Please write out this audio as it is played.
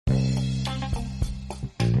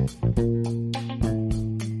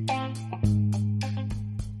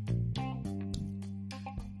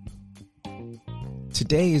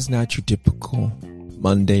Today is not your typical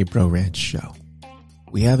Monday Bro Ranch show.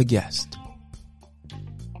 We have a guest.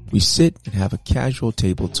 We sit and have a casual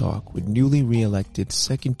table talk with newly re-elected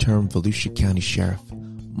second-term Volusia County Sheriff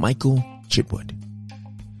Michael Chitwood.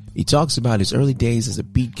 He talks about his early days as a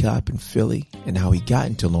beat cop in Philly and how he got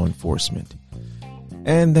into law enforcement,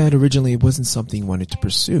 and that originally it wasn't something he wanted to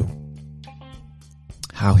pursue.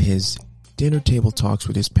 How his dinner table talks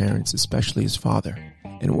with his parents, especially his father,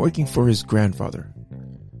 and working for his grandfather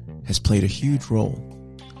has played a huge role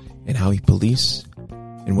in how he police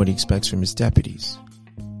and what he expects from his deputies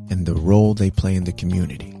and the role they play in the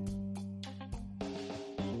community.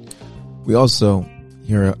 We also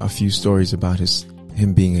hear a few stories about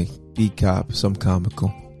him being a beat cop, some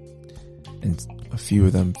comical, and a few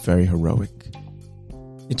of them very heroic.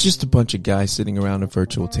 It's just a bunch of guys sitting around a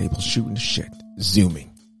virtual table shooting shit, zooming.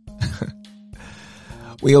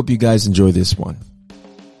 We hope you guys enjoy this one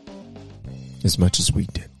as much as we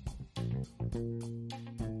did.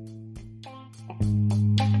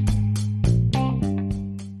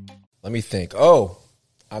 Let me think. Oh,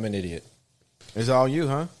 I'm an idiot. It's all you,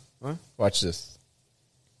 huh? Watch this.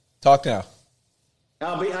 Talk now.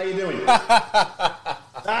 Albie, how you doing?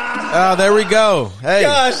 Oh, there we go. Hey,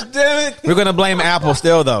 Gosh, damn it. we're gonna blame Apple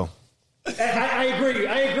still, though. I agree.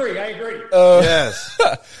 Yes.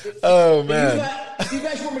 Oh, man. Do you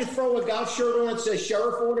guys want me to throw a golf shirt on that says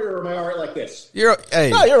sheriff on it, or am I all right like this? Hey.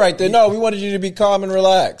 No, you're right there. No, we wanted you to be calm and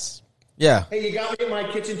relax. Yeah. Hey, you got me at my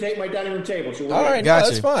kitchen table, my dining room table. So All right, Got no,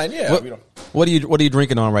 that's you. fine. Yeah. What are you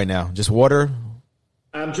drinking on right now? Just water?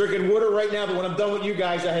 I'm drinking water right now, but when I'm done with you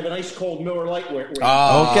guys, I have an ice cold Miller Lite.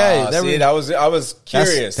 Okay, there we- I was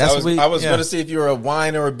curious. That's I was yeah. going to see if you were a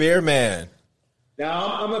wine or a beer man.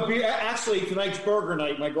 Now I'm a beer. Actually, tonight's burger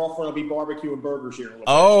night. My girlfriend will be barbecuing burgers here in a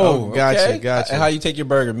little Oh, gotcha, okay. gotcha. How you take your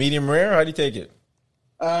burger? Medium rare? How do you take it?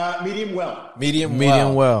 bit. Medium well.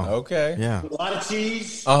 Medium well. Okay. Yeah. A lot of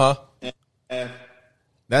cheese. Uh-huh.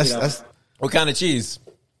 That's What kind of cheese?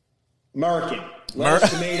 American.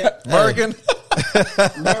 Lettuce, tomato. American?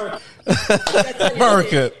 American.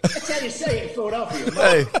 American. That's how you say it in Philadelphia.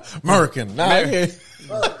 hey. American. Nah, I hear you.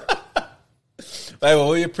 Hey, well,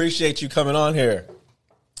 we appreciate you coming on here.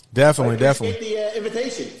 Definitely. Get the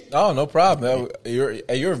invitation. Oh, no problem. You're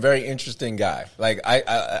a very interesting guy. Like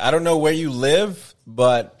I don't know where you live,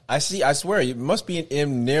 but I swear you must be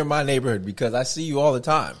in near my neighborhood because I see you all the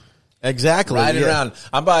time. Exactly. Riding yeah. around.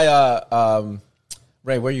 I'm by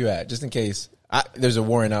Ray, where you at? Just in case there's a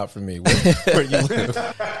warrant out for me. Where you live?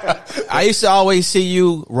 I used to always see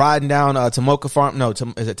you riding down Tomoka Farm. No, is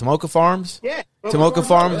it Tomoka Farms? Yeah. Tomoka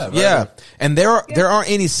Farms. Yeah. And there aren't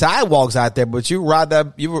any sidewalks out there, but you ride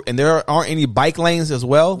that. And there aren't any bike lanes as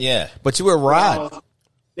well. Yeah. But you would ride.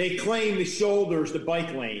 They claim the shoulder's the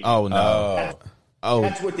bike lane. Oh no.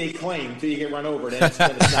 That's what they claim until you get run over. Then it's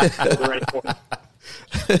not the shoulder anymore.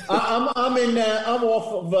 I'm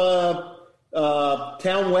off of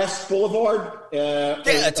Town West Boulevard.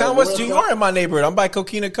 Town West. You are in my neighborhood. I'm by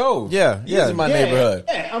Coquina Cove. Yeah, He's in my neighborhood.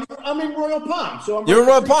 Yeah, I'm in Royal Palm. So You're in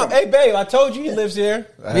Royal Palm. Hey, babe, I told you he lives here.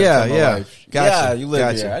 Yeah. Gotcha. Yeah, you live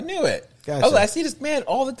Gotcha. here. I knew it. Gotcha. I see this man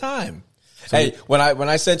all the time. Hey, when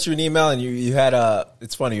I sent you an email and you had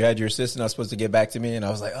it's funny, you had your assistant I was supposed to get back to me and I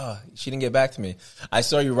was like, oh, she didn't get back to me. I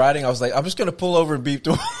saw you riding. I was like, I'm just gonna pull over and beep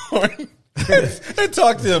the horn and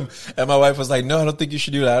talk to him. And my wife was like, no, I don't think you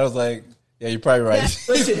should do that. I was like, yeah, you're probably right.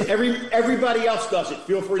 Yeah, listen, everybody else does it.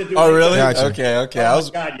 Feel free to do it. Oh, really? Gotcha. Okay. Oh,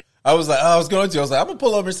 I was like, I'm gonna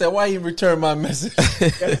pull over and say, why you return my message?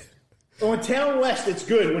 On Town West, it's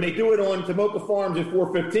good. When they do it on Tomoka Farms at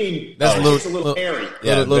 415, That's it's a little hairy.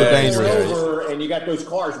 Yeah, little very dangerous. Over and you got those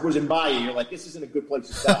cars whizzing by you. You're like, this isn't a good place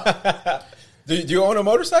to stop. Do you own a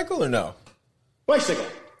motorcycle or no? Bicycle.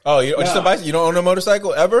 Oh, just a No. bicycle? You don't own a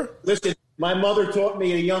motorcycle ever? Listen, my mother taught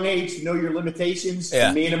me at a young age to know your limitations. Yeah.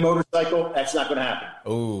 And me and a motorcycle, that's not going to happen.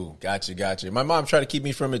 Ooh, gotcha. My mom tried to keep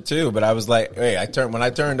me from it too, but I was like, hey, when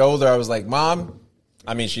I turned older, I was like, Mom,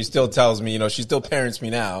 I mean, she still tells me, she still parents me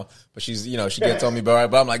now, but she's, she gets on me,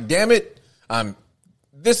 but I'm like, damn it, I'm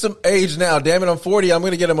this age now, damn it, I'm 40, I'm going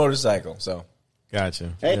to get a motorcycle, so.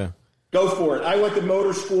 Gotcha. Hey, Yeah. go for it. I went to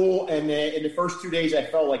motor school, and in the first 2 days, I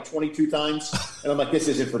fell like 22 times, and I'm like, this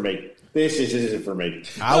isn't for me. This isn't for me.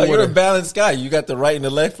 You're a balanced guy. You got the right and the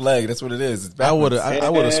left leg. That's what it is. It's I would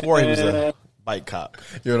backwards. have swore he was a bike cop.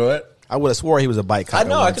 You know what? I would have swore he was a bike cop. I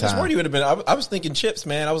know. At one I could have time. sworn you would have been. I was thinking chips,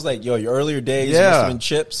 man. I was like, yo, your earlier days Yeah. must have been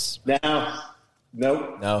chips. Now,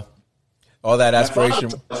 nope. No. All that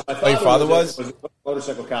aspiration. My Oh, your father was? a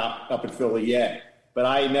motorcycle cop up in Philly, yeah. but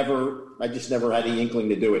I just never had the inkling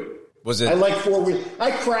to do it. Was it? I like four-wheel. I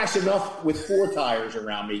crash enough with 4 tires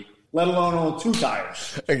around me, let alone on 2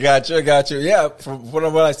 tires. I got you. Yeah, from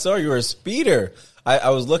what I saw, you were a speeder. I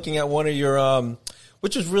was looking at one of your,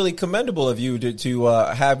 which was really commendable of you to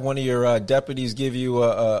have one of your deputies give you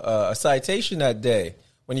a citation that day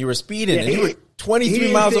when you were speeding. Yeah, and you were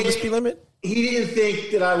 23 miles over the speed limit? He didn't think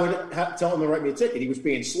that I would tell him to write me a ticket. He was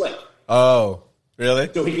being slick. Oh, really?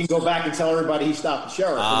 So he can go back and tell everybody he stopped the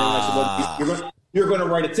sheriff. And then I said, well, you're going to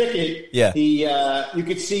write a ticket. Yeah. You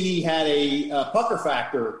could see he had a pucker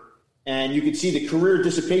factor, and you could see the career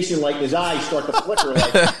dissipation light in his eyes start to flicker.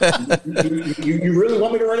 Like, you really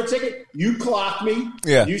want me to write a ticket? You clocked me.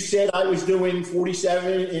 Yeah. You said I was doing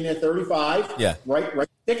 47 in a 35. Yeah. Write the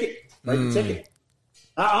ticket. Write the ticket.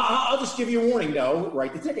 I'll just give you a warning, though.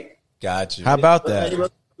 Write the ticket. Got you. How about that?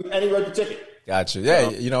 And he wrote the ticket. Got you. Yeah,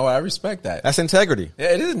 you know what? I respect that. That's integrity.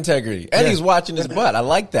 Yeah, it is integrity. And he's watching his butt. I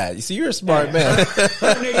like that. You see, you're a smart man.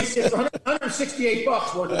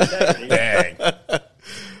 $168 worth of integrity.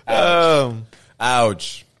 Dang.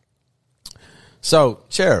 Ouch. So,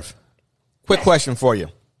 Sheriff, quick question for you.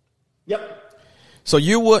 Yep. So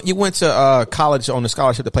you went to college on a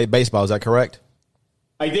scholarship to play baseball. Is that correct?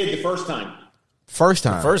 I did the first time. First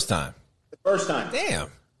time. The first time. Damn.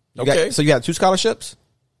 Okay. So you got 2 scholarships?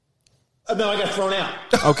 No, I got thrown out.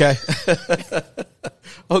 Okay.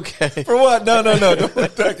 Okay. For what? No. Don't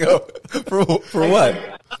let that go. For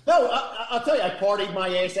what? I'll tell you, I partied my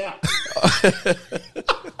ass out.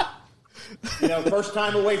 First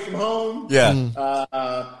time away from home. Yeah.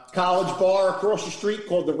 College bar across the street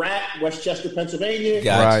called The Rat, Westchester, Pennsylvania.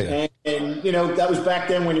 Gotcha. And that was back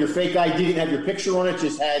then when your fake ID didn't have your picture on it,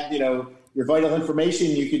 just had, your vital information.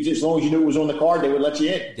 You could just, as long as you knew it was on the card, they would let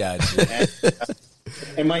you in. Gotcha.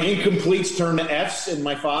 And my incompletes turned to F's, and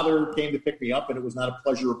my father came to pick me up, and it was not a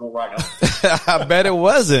pleasurable ride home. I bet it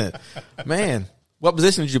wasn't. Man, what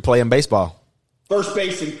position did you play in baseball? First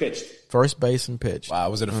base and pitched. First base and pitch. Wow,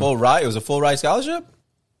 was it a full ride? It was a full ride scholarship?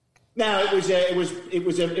 No, it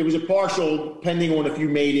was a partial, depending on if you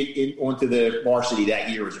made it onto the varsity that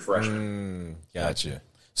year as a freshman. Gotcha.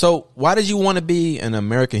 So, why did you want to be an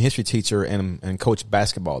American history teacher and coach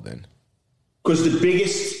basketball then? Because the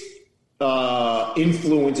biggest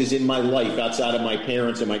influences in my life outside of my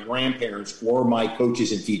parents and my grandparents were my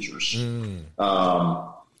coaches and teachers. And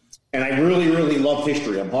I really, really loved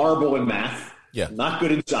history. I'm horrible in math. Yeah. Not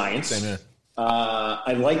good in science. Same here.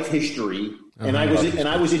 I liked history. And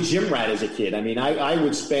I was a gym rat as a kid. I mean, I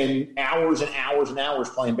would spend hours and hours and hours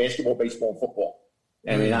playing basketball, baseball, and football.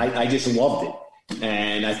 I mean, I just loved it.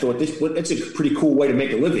 And I thought it's a pretty cool way to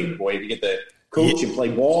make a living, boy. If you get to coach and play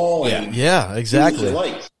ball. And yeah, exactly.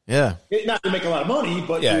 Yeah. Not to make a lot of money,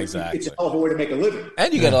 but exactly. It's a hell of a way to make a living.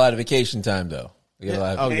 And you get a lot of vacation time, though. You get a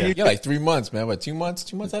lot of, you get like 3 months, man. What, 2 months?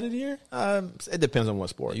 2 months out of the year? It depends on what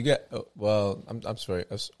sport. You get, I'm sorry.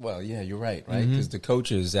 Well, yeah, you're right? Because the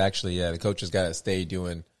coaches actually, the coaches got to stay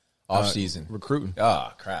doing off season. Recruiting.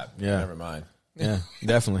 Oh, crap. Yeah. Never mind. Yeah,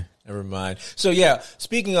 definitely. Never mind. So,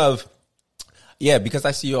 speaking of, because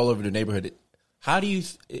I see you all over the neighborhood, how do you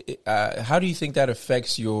think that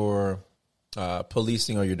affects your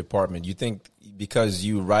policing or your department? You think because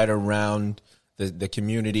you ride around the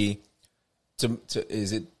community,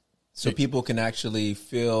 is it so people can actually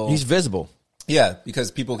feel he's visible? Yeah,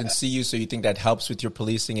 because people can see you. So you think that helps with your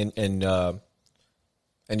policing and your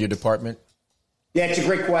department? Yeah, it's a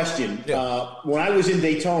great question. Yeah. When I was in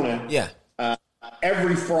Daytona,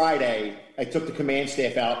 every Friday I took the command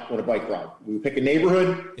staff out on a bike ride. We would pick a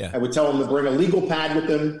neighborhood. Yeah. I would tell them to bring a legal pad with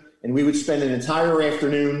them, and we would spend an entire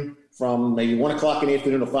afternoon from maybe 1 o'clock in the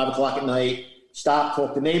afternoon to 5 o'clock at night. Stop,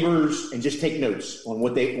 talk to neighbors, and just take notes on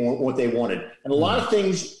what they wanted. And a lot of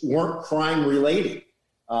things weren't crime related.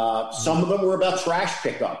 Some of them were about trash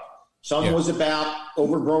pickup. Some was about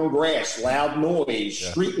overgrown grass, loud noise,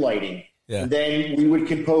 street lighting. Yeah. And then we would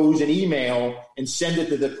compose an email and send it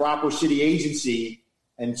to the proper city agency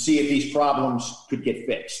and see if these problems could get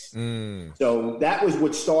fixed. So that was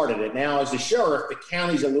what started it. Now, as the sheriff, the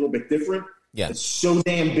county's a little bit different. Yeah. It's so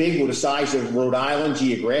damn big with the size of Rhode Island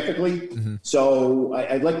geographically. So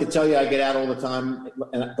I'd like to tell you I get out all the time,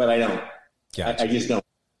 but I don't. Gotcha. I just don't.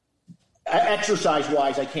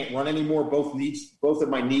 Exercise-wise, I can't run anymore. Both of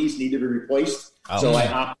my knees need to be replaced. So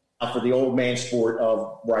I opt out for the old man sport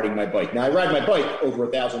of riding my bike. Now, I ride my bike over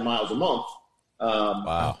 1,000 miles a month.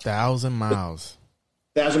 Wow. 1,000 miles.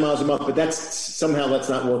 1,000 miles a month, but that's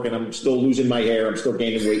not working. I'm still losing my hair. I'm still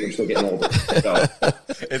gaining weight. I'm still getting older. So.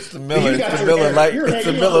 It's the Miller. It's the Miller Lite. It's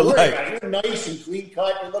the Miller Lite. You're nice and clean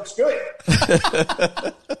cut. It looks good.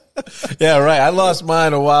 Yeah, right. I lost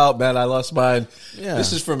mine a while, man. I lost mine. Yeah.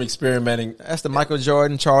 This is from experimenting. That's the Michael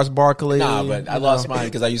Jordan, Charles Barkley. Nah, but I lost mine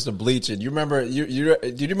because I used to bleach it. You remember?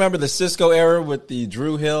 Did you remember the Cisco era with the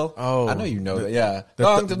Drew Hill? Oh, I know you know that. Yeah,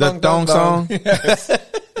 the thong song. Yes.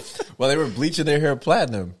 Well, they were bleaching their hair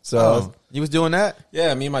platinum. So you was doing that?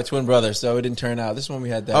 Yeah, me and my twin brother. So it didn't turn out. This one we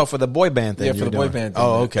had that. Oh, for the boy band thing. Yeah, for the boy band thing.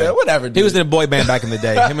 Oh, okay. Yeah, whatever. Dude. He was in a boy band back in the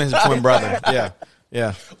day. Him and his twin brother. Yeah.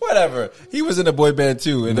 Yeah. Whatever. He was in a boy band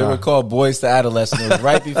too, and they were called Boys to Adolescent. It was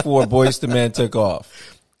right before Boys to Men took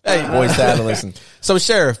off. Hey, Boys to Adolescent. So,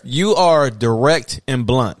 Sheriff, you are direct and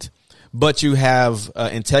blunt, but you have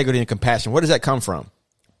integrity and compassion. Where does that come from?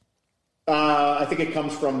 I think it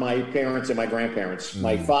comes from my parents and my grandparents.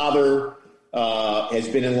 My father has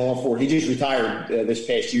been in law enforcement. He just retired this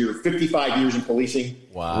past year. 55 years in policing.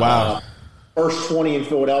 Wow. First 20 in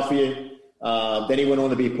Philadelphia. Then he went on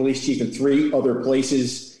to be a police chief in 3 other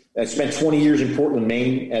places. Spent 20 years in Portland,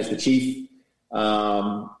 Maine as the chief.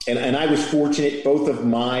 And I was fortunate, both of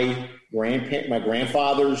my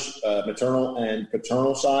grandfather's maternal and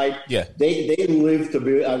paternal side. Yeah. They lived to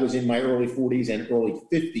be, I was in my early 40s and early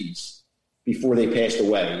 50s before they passed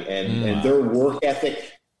away. And their work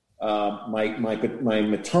ethic, my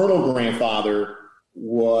maternal grandfather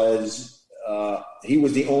was, he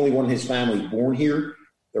was the only one in his family born here.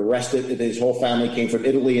 The rest of his whole family came from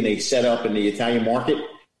Italy, and they set up in the Italian market.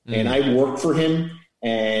 And I worked for him.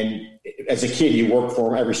 And as a kid, you worked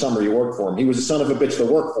for him. Every summer, you worked for him. He was a son of a bitch to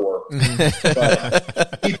work for.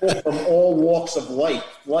 But people from all walks of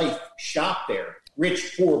life shop there.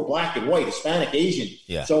 Rich, poor, black and white, Hispanic, Asian.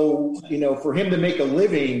 Yeah. So, for him to make a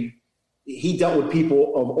living, he dealt with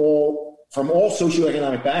people from all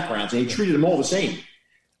socioeconomic backgrounds, and he treated them all the same.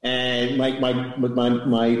 And my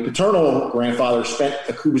paternal grandfather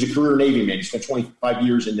who was a career Navy man. He spent 25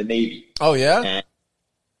 years in the Navy. Oh, yeah?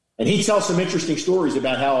 And he tells some interesting stories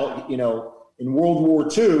about how, in World War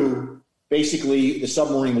II, basically the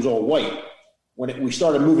submarine was all white. When we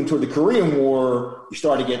started moving toward the Korean War, we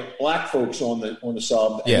started to get black folks on the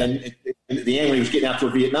sub. Yeah. And then at the end, when he was getting out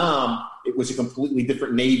toward Vietnam, it was a completely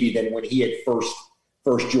different Navy than when he had first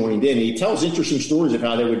joined in. And he tells interesting stories of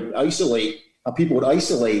how people would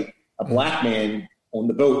isolate a black man on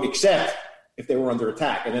the boat, except if they were under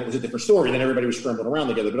attack. And then it was a different story. Then everybody was scrambling around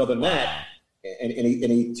together. But other than that, and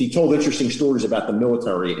he told interesting stories about the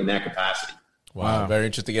military in that capacity. Wow. Very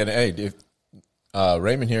interesting. And hey,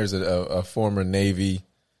 Raymond here is a former Navy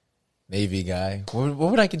guy. What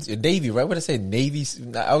would I consider? Navy, right? What would I say? Navy?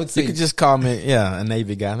 I would say you could just call me, a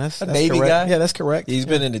Navy guy. That's Navy correct. guy. Yeah, that's correct. He's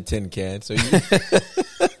been in the tin can. So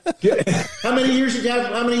How many years did you have?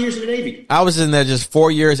 How many years in the Navy? I was in there just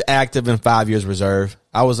 4 years active and 5 years reserve.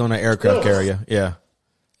 I was on an aircraft carrier. Yeah.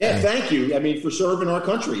 Yeah, thank you. I mean, for serving our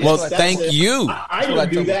country. Well, thank you. I didn't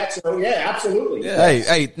do that, so yeah, absolutely. Yeah.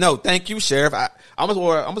 Hey, no, thank you, Sheriff. I almost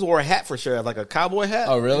wore a hat for Sheriff, like a cowboy hat.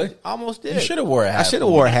 Oh, really? I almost did. You should have wore a hat. I should have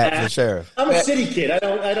wore a hat for Sheriff. I'm a city kid.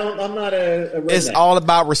 I'm not a redneck. It's all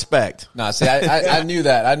about respect. No, see, I knew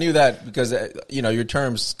that. I knew that because your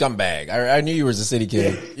term's scumbag. I knew you was a city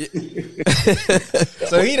kid.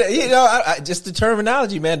 So just the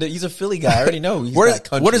terminology, man. He's a Philly guy. I already know. Where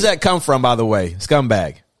does that come from, by the way?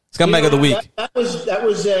 Scumbag. Scumbag of the week. That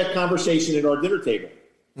was a conversation at our dinner table.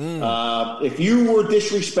 If you were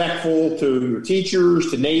disrespectful to your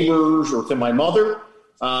teachers, to neighbors, or to my mother,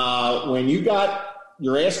 when you got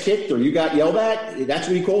your ass kicked or you got yelled at, that's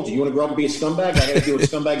what he called you. You want to grow up and be a scumbag? I got to deal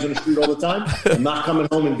with scumbags on the street all the time. I'm not coming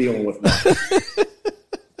home and dealing with them.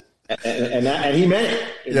 and he meant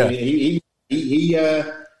it.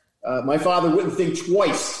 Yeah. My father wouldn't think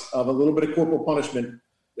twice of a little bit of corporal punishment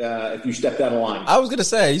if you stepped out of line. I was going to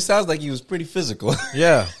say, he sounds like he was pretty physical.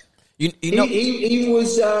 Yeah. He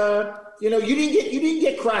was, you didn't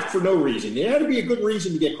get cracked for no reason. There had to be a good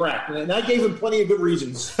reason to get cracked. And I gave him plenty of good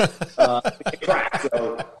reasons to get cracked.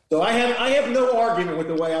 So I have no argument with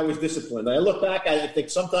the way I was disciplined. I look back, I think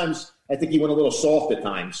he went a little soft at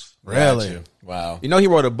times. Really? Wow. He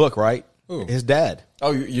wrote a book, right? Who? His dad. Oh,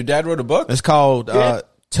 your dad wrote a book? It's called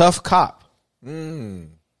Tough Cop.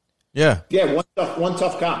 Yeah. Yeah, one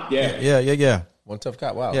tough cop. Yeah. Yeah. One tough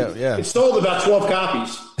cop. Wow. Yeah. It sold about 12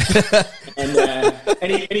 copies,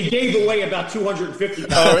 and he gave away about 250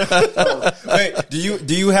 copies. Wait,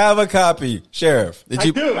 do you have a copy, Sheriff? I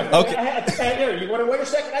do. Okay. Here, you want to wait a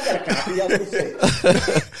second? I got a copy. Let me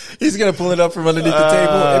see. He's gonna pull it up from underneath the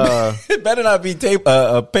table. It better not be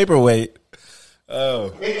a paperweight.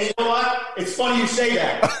 Oh. You know what? It's funny you say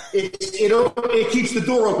that. It keeps the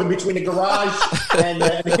door open between the garage and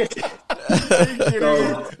the kitchen.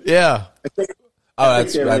 Yeah.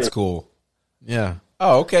 That's cool. Yeah.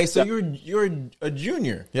 Oh, okay. So you're a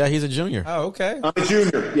junior. Yeah, he's a junior. Oh, okay. I'm a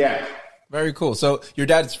junior. Yeah. Very cool. So your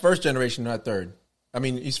dad's first generation, not third. I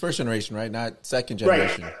mean, he's first generation, right? Not second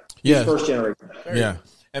generation. Right. Yeah, He's first generation. Yeah.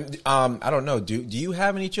 And I don't know. Do you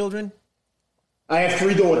have any children? I have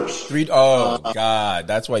 3 daughters. Oh God,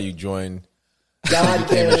 that's why you joined. God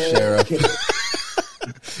became a sheriff.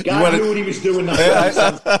 God knew what he was doing.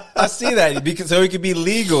 I see that because so it could be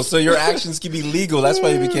legal. So your actions could be legal. That's why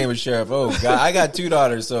you became a sheriff. Oh God, I got 2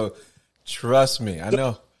 daughters, so trust me, I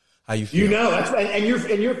know how you feel. You know, that's and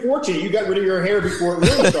you're fortunate. You got rid of your hair before it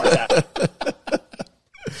really started happening.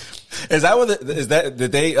 Is that what?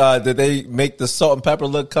 Did they make the salt and pepper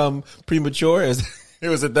look come premature?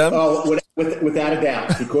 Was it them? Oh, without a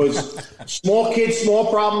doubt, because small kids,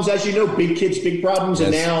 small problems, as you know, big kids, big problems, yes.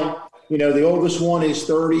 And now. You know, the oldest one is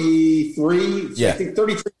 33. Yeah. I think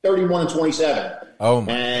 33, 31, and 27. Oh,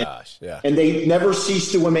 my gosh. Yeah. And they never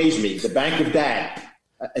cease to amaze me. The Bank of Dad.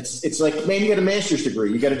 It's like, man, you got a master's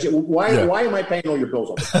degree. You got to. Why am I paying all your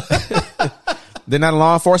bills? They're not in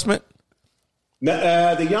law enforcement?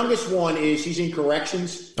 The youngest one she's in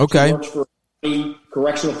corrections. Okay. She works for a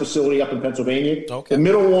correctional facility up in Pennsylvania. Okay. The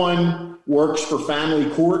middle one works for family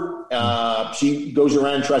court. She goes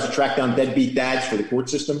around and tries to track down deadbeat dads for the court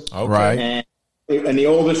system. Okay. Right. And the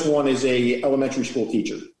oldest one is a elementary school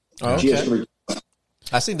teacher. Okay. She has 3.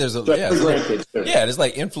 I think there's there's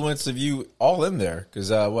like influence of you all in there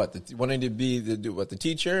because wanting to be the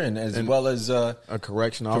teacher and as well as a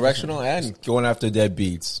correctional and going after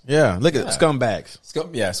deadbeats. Yeah, look at scumbags.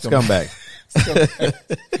 Scumbags.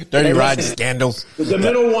 Dirty ride scandals. The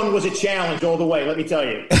middle one was a challenge all the way. Let me tell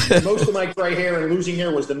you, most of my gray hair and losing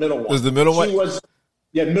hair was the middle one. Was the middle one?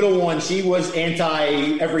 Middle one. She was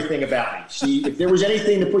anti everything about me. If there was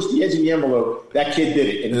anything to push the edge of the envelope, that kid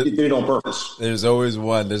did it, and it did it on purpose. There's always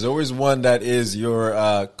one. There's always one that is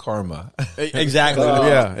your karma. Exactly.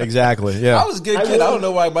 Exactly. Yeah. I was a good kid. I don't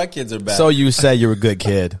know why my kids are bad. So you say you're a good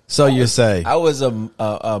kid. So you say. I was a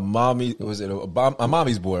mommy. Was it a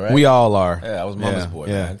mommy's boy? Right. We all are. Yeah, I was mama's boy.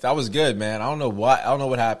 Yeah. Man. I was good, man. I don't know why. I don't know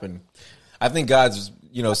what happened. I think God's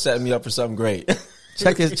setting me up for something great.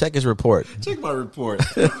 Check his report. Check my report.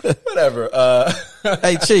 Whatever.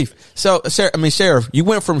 Hey, Chief. So, Sheriff, you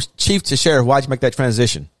went from Chief to Sheriff. Why'd you make that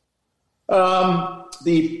transition?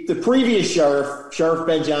 The previous Sheriff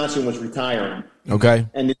Ben Johnson, was retiring. Okay.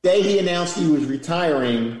 And the day he announced he was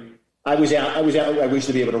retiring, I was out. I used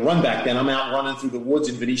to be able to run back then. I'm out running through the woods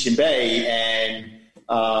in Venetian Bay, and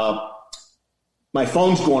my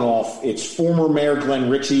phone's going off. It's former Mayor Glenn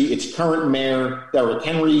Ritchie. It's current Mayor Derrick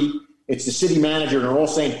Henry. It's the city manager, and they're all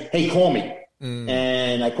saying, "Hey, call me."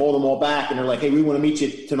 And I called them all back, and they're like, "Hey, we want to meet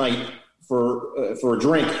you tonight for a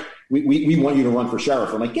drink. We want you to run for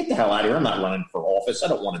sheriff." I'm like, "Get the hell out of here! I'm not running for office. I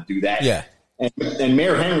don't want to do that." Yeah. And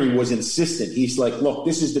Mayor Henry was insistent. He's like, "Look,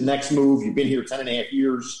 this is the next move. You've been here 10.5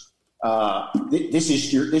 years.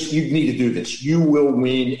 You need to do this. You will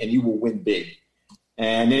win, and you will win big."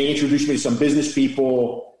 And then he introduced me to some business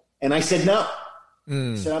people, and I said no.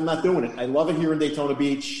 I said, "I'm not doing it. I love it here in Daytona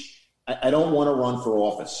Beach. I don't want to run for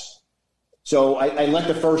office." So I let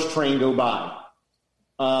the first train go by.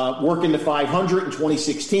 Working the 500 in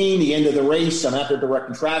 2016, the end of the race, I'm out there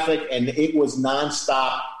directing traffic, and it was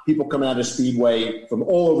nonstop. People coming out of the Speedway from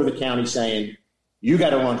all over the county saying, "You got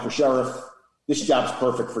to run for sheriff. This job's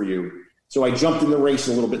perfect for you." So I jumped in the race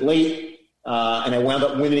a little bit late, and I wound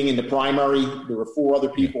up winning in the primary. There were 4 other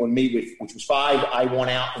people and me, which was 5. I won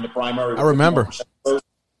out in the primary. I remember.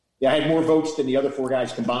 Yeah, I had more votes than the other 4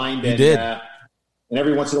 guys combined. You did. And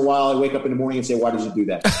every once in a while, I wake up in the morning and say, "Why did you do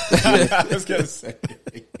that?" I was going to say.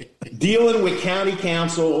 Dealing with county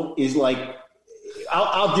council is like,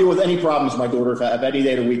 I'll deal with any problems my daughters have any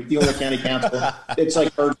day of the week. Dealing with county council, it's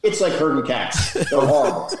like herding cats. They're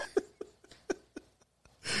horrible.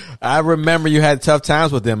 I remember you had tough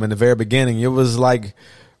times with them in the very beginning. It was like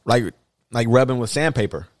rubbing with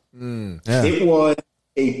sandpaper. Yeah. It was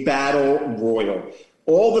a battle royal.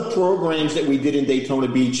 All the programs that we did in Daytona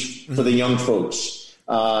Beach for the young folks,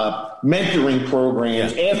 mentoring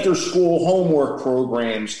programs, after-school homework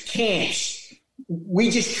programs, camps, we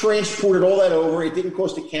just transported all that over. It didn't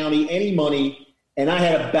cost the county any money, and I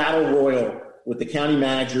had a battle royal with the county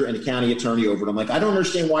manager and the county attorney over it. I'm like, "I don't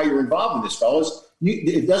understand why you're involved in this, fellas.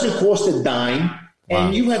 It doesn't cost a dime,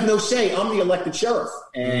 and you have no say. I'm the elected sheriff."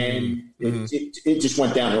 And it just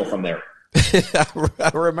went downhill from there.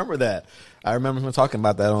 I remember that. I remember him talking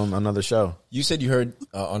about that on another show. You said you heard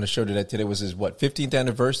on the show today was his 15th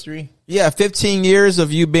anniversary? Yeah, 15 years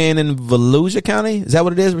of you being in Volusia County. Is that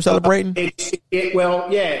what it is we're celebrating? It's the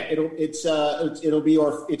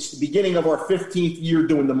beginning of our 15th year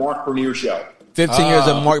doing the Mark Bernier show. 15 years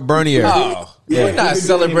of Mark Bernier. Oh, yeah. We're not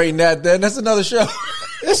celebrating that then. That's another show.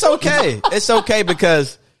 It's okay. It's okay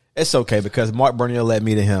because Mark Bernier led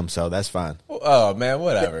me to him, so that's fine. Oh, man,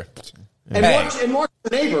 whatever. And Mark's the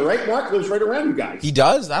neighbor, right? Mark lives right around you guys. He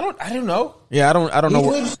does? I don't know. Yeah, I don't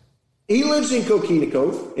know. He lives in Coquina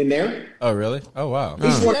Cove, in there. Oh, really? Oh, wow.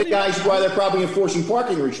 He's one of the guys why they're probably enforcing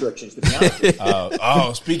parking restrictions, to be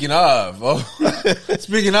honest. Speaking of,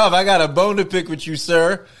 I got a bone to pick with you,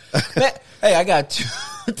 sir. Man, hey, I got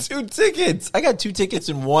two tickets. I got 2 tickets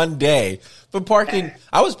in one day for parking.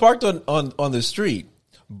 I was parked on the street,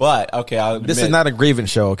 but okay, I'll admit, this is not a grievance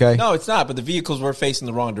show, okay? No, it's not, but the vehicles were facing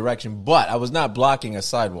the wrong direction, but I was not blocking a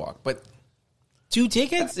sidewalk. But 2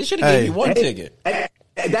 tickets? They should have gave me 1 ticket.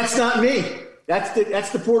 That's not me. That's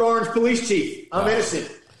the Port Orange police chief. I'm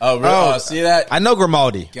innocent. Oh, really? Oh, see that? I know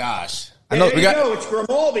Grimaldi. Gosh. It's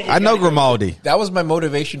Grimaldi. I know Grimaldi. That was my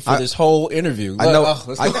motivation for this whole interview. Let's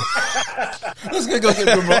go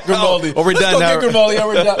get Grimaldi. We're done now. Get Grimaldi.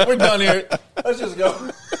 We're done here. Let's just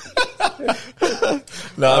go.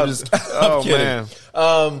 No, I'm kidding. Man.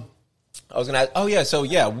 I was going to ask,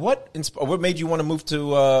 what made you want to move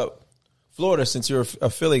to Florida since you're a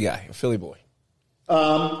Philly guy, a Philly boy?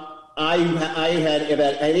 I had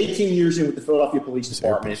 18 years in with the Philadelphia Police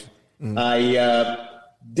Department. Mm-hmm.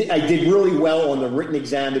 I did really well on the written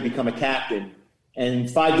exam to become a captain. And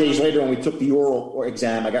 5 days later, when we took the oral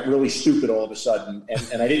exam, I got really stupid all of a sudden,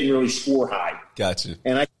 and I didn't really score high. Gotcha.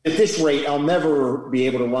 And at this rate, I'll never be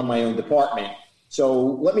able to run my own department. So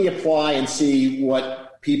let me apply and see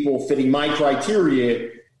what people fitting my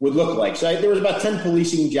criteria would look like. So there was about 10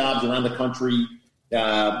 policing jobs around the country,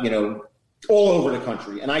 all over the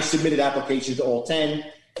country. And I submitted applications to all 10.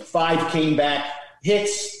 5 came back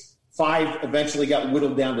hits. 5 eventually got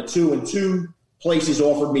whittled down to 2, and 2 places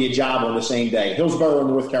offered me a job on the same day: Hillsborough,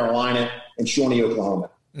 North Carolina, and Shawnee, Oklahoma.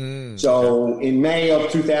 So in May of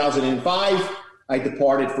 2005, I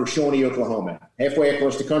departed for Shawnee, Oklahoma. Halfway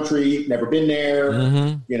across the country, never been there.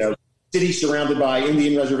 Mm-hmm. City surrounded by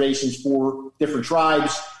Indian reservations, 4 different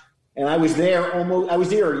tribes. And I was there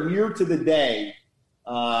a year to the day.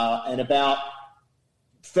 And about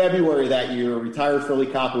February that year, a retired Philly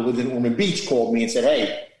cop who lived in Ormond Beach called me and said,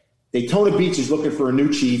 "Hey, Daytona Beach is looking for a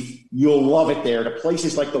new chief. You'll love it there. The place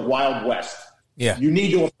is like the Wild West. Yeah. You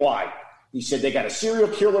need to apply." He said they got a serial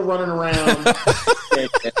killer running around.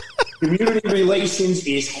 Community relations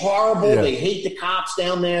is horrible. Yeah. They hate the cops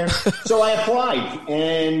down there. So I applied,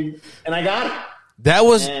 and I got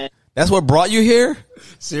it. That's what brought you here?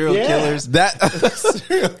 Serial killers.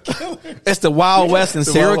 Serial killers. It's the Wild West and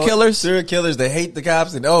serial killers? Serial killers, they hate the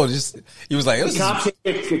cops. And he was like,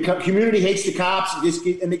 the community hates the cops.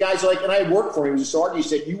 And the guy's like, and I had worked for him. He was a sergeant. He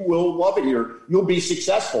said, "You will love it here. You'll be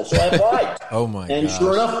successful." So I applied. Oh, my God. And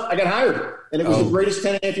sure enough, I got hired. And it was the greatest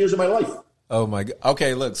 10.5 years of my life. Oh, my God.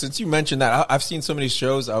 Okay, look, since you mentioned that, I've seen so many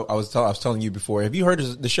shows. I was telling you before. Have you heard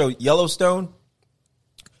of the show Yellowstone?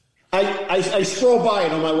 I scroll by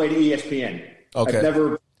it on my way to ESPN. Okay. I've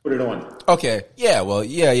never put it on. Okay. Yeah. Well.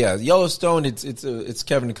 Yeah. Yellowstone. It's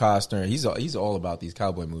Kevin Costner. He's all about these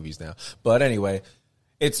cowboy movies now. But anyway,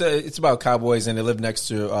 it's about cowboys and they live next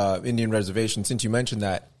to Indian reservations. Since you mentioned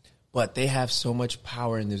that, but they have so much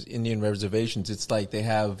power in those Indian reservations. It's like they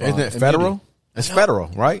have. Isn't it federal? It's federal,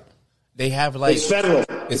 right? They have it's federal.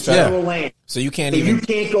 It's federal land. So you can't you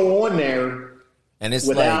can't go on there. And it's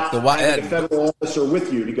without like having a federal officer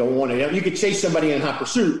with you to go on it. You could chase somebody in hot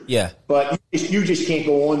pursuit. Yeah. But you just can't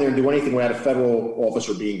go on there and do anything without a federal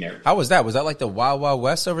officer being there. How was that? Was that like the Wild Wild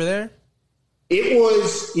West over there? It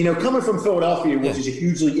was, coming from Philadelphia, which is a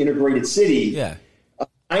hugely integrated city. Yeah.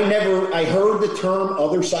 I heard the term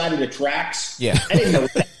 "other side of the tracks." Yeah. I didn't know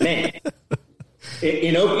what that meant.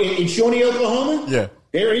 In Shawnee, Oklahoma, yeah,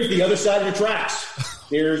 there is the other side of the tracks.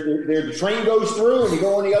 The train goes through, and you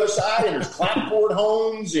go on the other side, and there's clapboard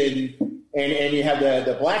homes, and you have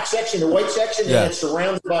the black section, the white section, and it's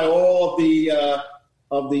surrounded by all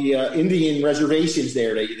of the Indian reservations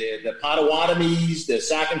there. The Potawatomis, the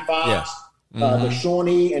Sac and Fox, the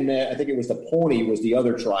Shawnee, and I think it was the Pawnee was the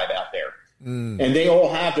other tribe out there. And they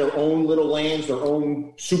all have their own little lands, their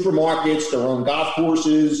own supermarkets, their own golf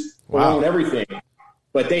courses, their own everything.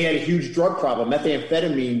 But they had a huge drug problem.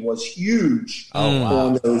 Methamphetamine was huge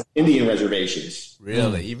on those Indian reservations.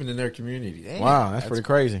 Really? Even in their community? Dang. Wow, that's pretty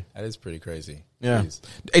crazy. That is pretty crazy. Yeah.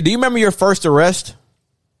 Hey, do you remember your first arrest?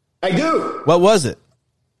 I do. What was it?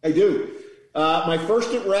 I do. My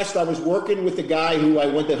first arrest, I was working with a guy who I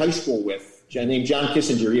went to high school with, named John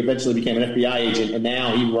Kissinger. He eventually became an FBI agent, and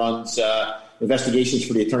now he runs investigations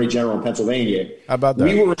for the Attorney General in Pennsylvania. How about that?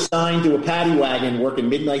 We were assigned to a paddy wagon working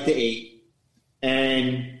midnight to 8.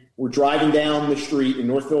 And We're driving down the street in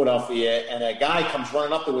North Philadelphia, and a guy comes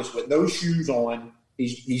running up to us with no shoes on.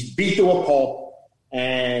 He's beat to a pulp,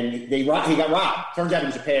 and he got robbed. Turns out he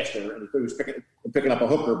was a pastor, and he was picking up a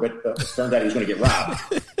hooker, but it turns out he was going to get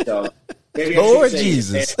robbed. So maybe Lord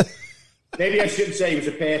Jesus. Maybe I shouldn't say he was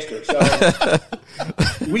a pastor. So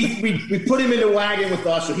we put him in the wagon with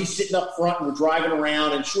us. So he's sitting up front, and we're driving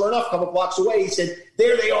around. And sure enough, a couple blocks away, he said,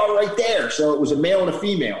 "There they are, right there." So it was a male and a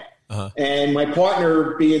female. Uh-huh. And my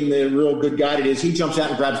partner, being the real good guy it is, he jumps out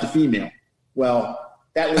and grabs the female. Well,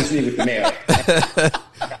 that leaves me with the male.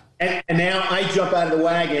 and now I jump out of the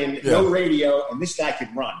wagon, no radio, and this guy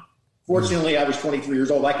could run. Fortunately, I was 23 years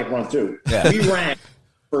old. I could run too. Yeah. He ran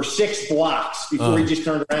for 6 blocks before he just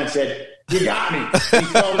turned around and said, "You got me." He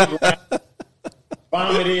fell to the ground,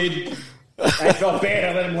 vomited. I felt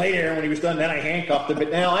bad. I let him lay there when he was done. Then I handcuffed him. But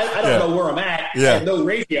now I don't know where I'm at. I have no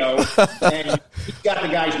radio. And he's got the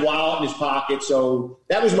guy's wallet in his pocket. So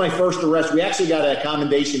that was my first arrest. We actually got a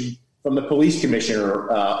commendation from the police commissioner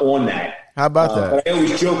on that. How about that? But I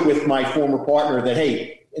always joke with my former partner that,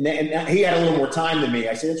 hey, and he had a little more time than me.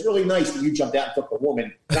 I said, "It's really nice that you jumped out and took the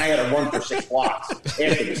woman, and I had to run for 6 blocks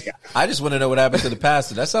after this guy." I just want to know what happened to the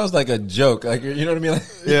pastor. That sounds like a joke. Like, you know what I mean? Like,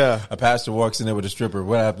 yeah. A pastor walks in there with a stripper.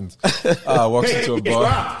 What happens? Walks into a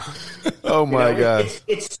bar. Oh my God.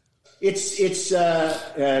 It's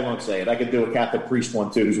I won't say it. I could do a Catholic priest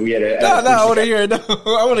one too. Because we had I want to hear it. No,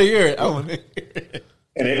 I want to hear it. I want to hear it.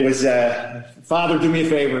 And it was, "Father, do me a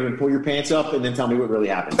favor and pull your pants up, and then tell me what really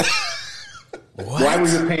happened." What? Why were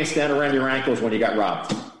your pants down around your ankles when you got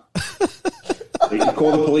robbed? You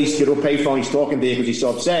call the police, get to a payphone, he's talking to you because he's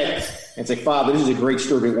so upset, and say, "Father, this is a great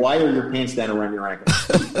story, but why are your pants down around your ankles?"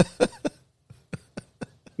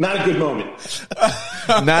 Not a good moment.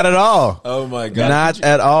 Not at all. Oh, my God. Not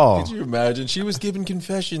at all. Could you imagine? She was giving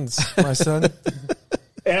confessions, my son.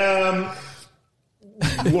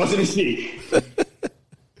 Wasn't she?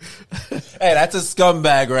 Hey, that's a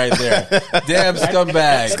scumbag right there. Damn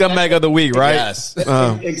scumbag. Scumbag of the week, right? Yes.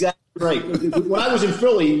 Exactly right. When I was in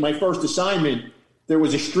Philly, my first assignment, there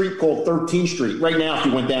was a street called 13th Street. Right now, if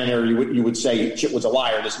you went down there, you would say shit was a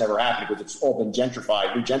liar. This never happened because it's all been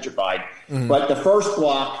gentrified. Mm-hmm. But the first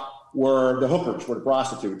block were the hookers, were the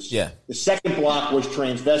prostitutes. Yeah. The second block was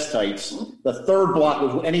transvestites. The third block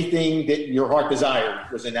was anything that your heart desired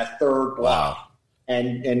was in that third block. Wow.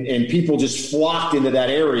 And people just flocked into that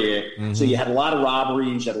area. Mm-hmm. So you had a lot of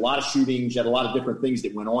robberies, you had a lot of shootings, you had a lot of different things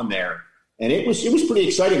that went on there. And it was pretty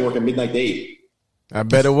exciting working midnight to 8. I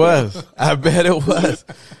bet it was. I bet it was.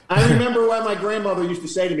 I remember when my grandmother used to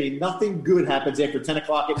say to me, "Nothing good happens after 10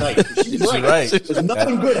 o'clock at night." She was right. There's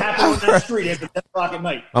nothing good happens on that street after 10 o'clock at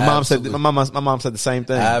night. My mom said the same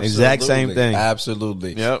thing. Absolutely. Exact same thing.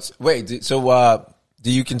 Absolutely. Yep. Wait, so do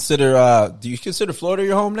you consider Florida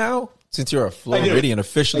your home now? Since you're a Floridian,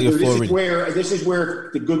 officially a Floridian. This is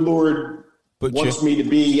where the good Lord wants me to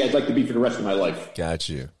be. I'd like to be for the rest of my life. Got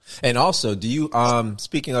you. And also, do you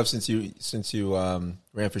speaking of since you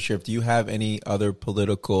ran for sheriff, do you have any other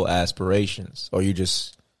political aspirations, or you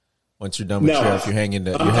just once you're done with sheriff, you're hanging?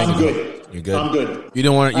 I'm good. You're good. I'm good. You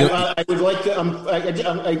don't want to. I would like to.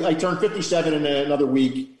 I turned 57 in another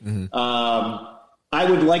week. Mm-hmm. I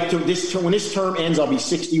would like to. When this term ends, I'll be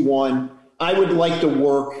 61. I would like to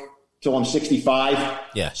work till I'm 65.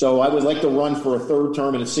 Yeah. So I would like to run for a third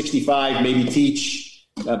term, and at 65, maybe teach.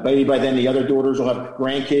 Maybe by then the other daughters will have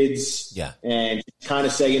grandkids. Yeah. And kind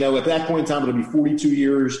of say, at that point in time, it'll be 42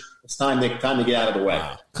 years. It's time to get out of the way.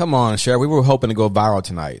 Wow. Come on, Sheriff. We were hoping to go viral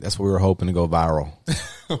tonight. That's what we were hoping to go viral.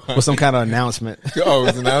 With some kind of announcement. Oh, it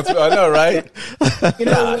was an announcement. I know, right? When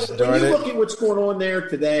you look at what's going on there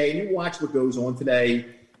today, and you watch what goes on today,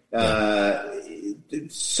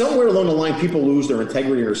 somewhere along the line, people lose their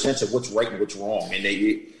integrity or sense of what's right and what's wrong, and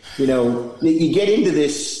you get into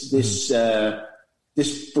this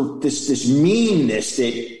meanness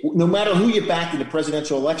that no matter who you back in the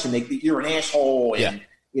presidential election, you're an asshole, and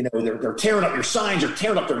they're tearing up your signs, they're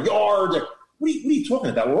tearing up their yard. What are you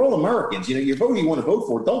talking about? We're all Americans. You vote who you want to vote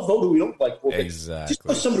for. Don't vote who you don't like. Exactly. Just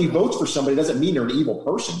because somebody votes for somebody doesn't mean they're an evil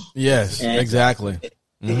person. Yes, and, exactly.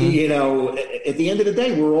 Mm-hmm. At the end of the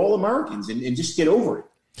day, we're all Americans, and just get over it.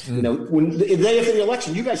 Mm-hmm. When the day after the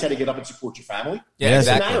election, you guys had to get up and support your family. Yeah,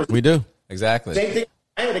 exactly. We do. Exactly. Same thing.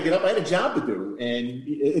 I had to get up. I had a job to do, and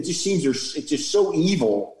it just seems it's just so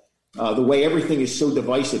evil. The way everything is so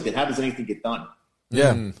divisive that how does anything get done?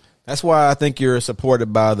 Yeah, that's why I think you're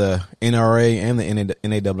supported by the NRA and the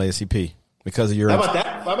NAACP because of your. How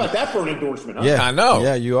about that for an endorsement? Huh? Yeah, I know.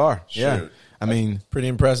 Yeah, you are. Shoot. Yeah. I mean, pretty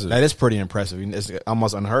impressive. That is pretty impressive. It's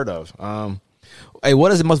almost unheard of. Hey,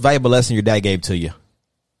 what is the most valuable lesson your dad gave to you?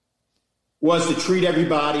 Was to treat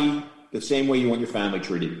everybody the same way you want your family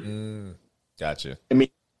treated. Gotcha. I mean,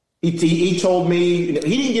 he told me, he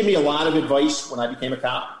didn't give me a lot of advice when I became a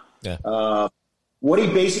cop. Yeah. What he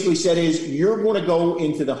basically said is, you're going to go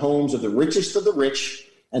into the homes of the richest of the rich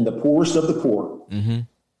and the poorest of the poor. Mm-hmm.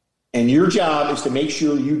 And your job is to make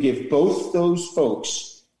sure you give both those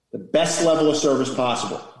folks the best level of service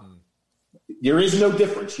possible. There is no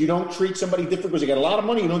difference. You don't treat somebody different because they got a lot of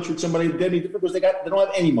money. You don't treat somebody different because they don't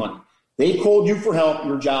have any money. They called you for help.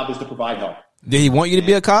 Your job is to provide help. Did he want you to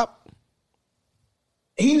be a cop?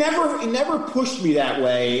 He never pushed me that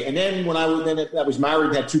way. And then when I was married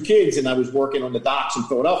and had 2 kids, and I was working on the docks in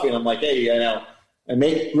Philadelphia, and I'm like, hey, I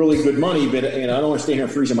make really good money, but I don't want to stay here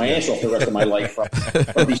freezing my ass off the rest of my life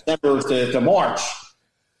from December to March.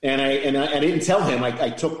 And I didn't tell him. I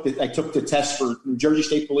took the test for New Jersey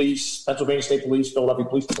State Police, Pennsylvania State Police, Philadelphia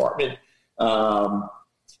Police Department.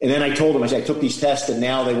 And then I told him, I said, I took these tests, and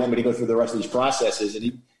now they want me to go through the rest of these processes.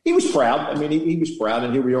 And he was proud. I mean, he was proud,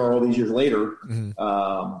 and here we are all these years later. Mm-hmm.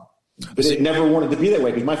 But it never wanted to be that way,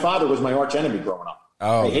 because my father was my arch enemy growing up.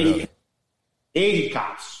 Oh, I hated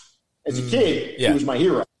cops. As a kid, he was my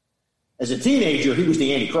hero. As a teenager, he was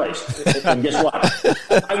the Antichrist. And guess what?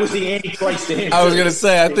 I was the Antichrist to him. I was going to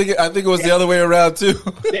say, I think it was the other way around too.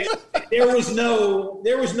 There was no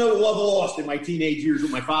love lost in my teenage years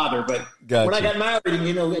with my father. But when I got married,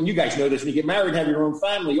 and you guys know this, when you get married and have your own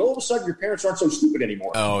family, all of a sudden your parents aren't so stupid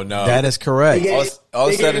anymore. Oh no, that is correct. They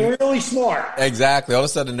get really smart. Exactly. All of a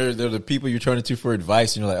sudden, they're the people you're turning to for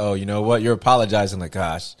advice, and you're like, oh, you know what? You're apologizing. Like,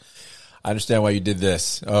 gosh, I understand why you did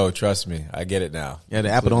this. Oh, trust me, I get it now. Yeah, the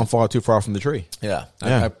apple don't fall too far from the tree. Yeah.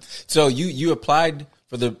 So you applied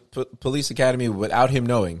for the police academy without him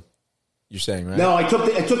knowing. You're saying, right? No, I took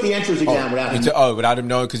the entrance exam without him. Without him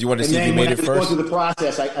knowing, because you wanted to see if he made it first. When I was going through the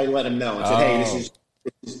process, I let him know and said, "Hey,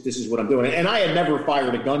 this is what I'm doing." And I had never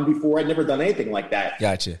fired a gun before. I'd never done anything like that.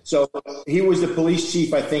 Gotcha. So he was the police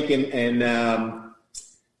chief, I think, in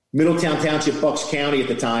Middletown Township, Bucks County at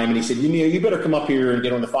the time, and he said, you better come up here and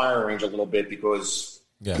get on the firing range a little bit, because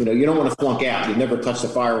you don't want to flunk out. You've never touched a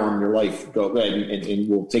firearm in your life. Go ahead, and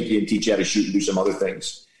we'll take you and teach you how to shoot and do some other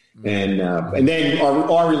things. Mm-hmm. And then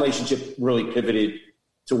our relationship really pivoted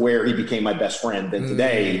to where he became my best friend. And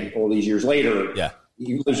today, all these years later,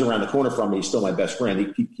 he lives around the corner from me. He's still my best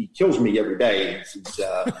friend. He kills me every day.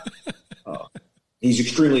 He's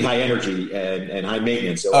extremely high energy and high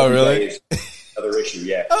maintenance. So really? Another issue,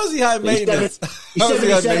 yeah. How is he high maintenance? How is he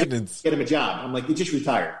high maintenance? Get him a job. I'm like, you just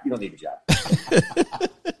retired. You don't need a job.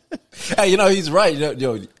 Hey, he's right.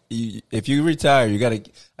 If you retire, you got to.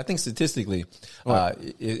 I think statistically,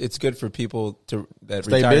 it's good for people to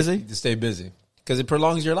stay busy because it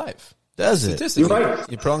prolongs your life. Does it? Statistically, you're right.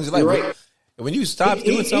 It prolongs your life. You're right. When you stop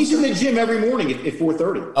doing something, he's in the gym every morning at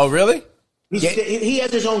 4:30. Oh, really? He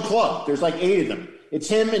has his own club. There's like 8 of them. It's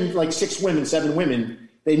him and like 7 women.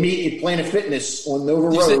 They meet at Planet Fitness on Nova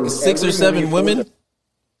Road. 6 or 7 women?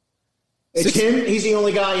 It's him. He's the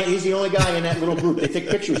only guy. He's the only guy in that little group. They take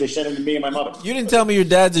pictures. They send them to me and my mother. You didn't tell me your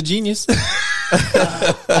dad's a genius. How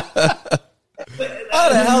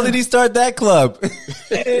the hell did he start that club?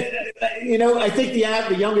 I think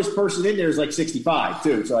the youngest person in there is like 65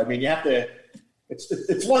 too. So I mean, you have to.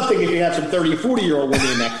 It's one thing if you have some 30 or 40-year-old women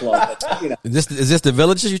in that club. But, Is this the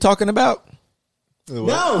Villages you're talking about?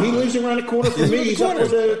 No, he lives around the corner from me. He's up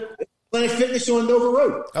with the Planet Fitness on Nova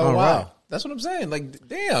Road. Oh, wow. That's what I'm saying. Like,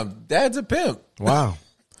 damn, Dad's a pimp. Wow.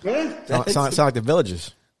 Yeah. Sound like the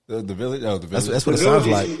Villages. The Village? Oh, the Village. That's what it sounds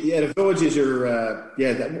like. Yeah, the Villages are,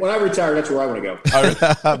 when I retire, that's where I want to go.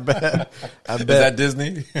 I bet. Is that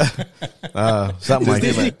Disney? Something like that.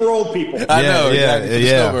 Disney for old people. I know. Exactly.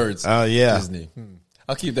 Yeah. Snowbirds. Oh, yeah. Disney.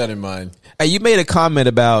 I'll keep that in mind. Hey, you made a comment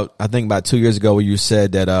about 2 years ago where you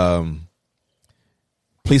said that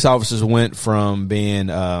police officers went from being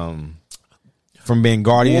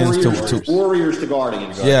guardians to warriors to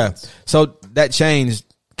guardians. Yeah. So that changed.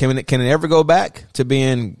 Can it ever go back to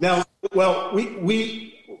being? No. Well,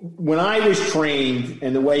 we when I was trained,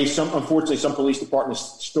 and the way unfortunately some police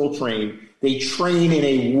departments still train, they train in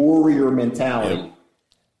a warrior mentality. Yep.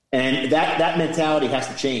 And that mentality has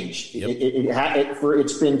to change. Yep.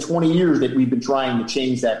 It's been 20 years that we've been trying to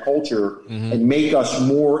change that culture and make us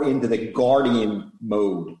more into the guardian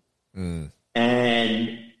mode.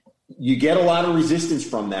 And you get a lot of resistance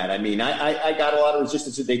from that. I mean, I got a lot of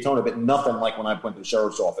resistance at Daytona, but nothing like when I went to the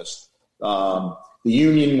sheriff's office. The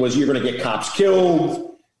union was, you're going to get cops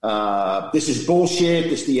killed. This is bullshit.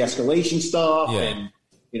 This de-escalation stuff. Yeah. And,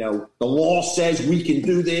 the law says we can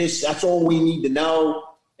do this. That's all we need to know.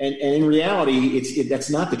 And in reality, that's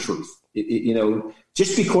not the truth.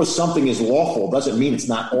 Just because something is lawful doesn't mean it's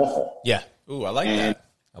not awful. Yeah. Ooh, I like that.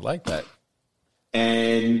 I like that.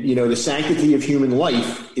 And, the sanctity of human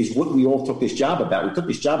life is what we all took this job about. We took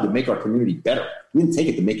this job to make our community better. We didn't take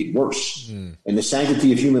it to make it worse. And the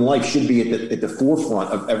sanctity of human life should be at the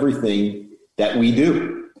forefront of everything that we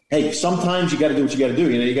do. Hey, sometimes you got to do what you got to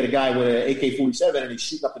do. You got a guy with an AK-47 and he's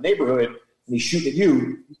shooting up the neighborhood and he's shooting at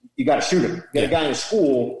you. You got to shoot him. You got a guy in a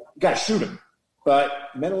school, you got to shoot him. But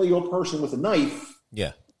mentally ill person with a knife,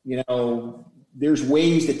 there's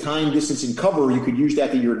ways that time, distance, and cover, you could use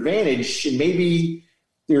that to your advantage. And maybe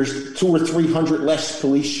there's 200 or 300 less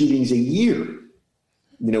police shootings a year.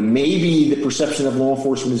 Maybe the perception of law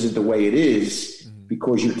enforcement isn't the way it is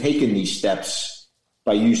because you're taking these steps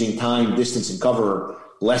by using time, distance, and cover,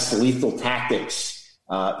 less lethal tactics,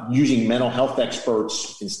 using mental health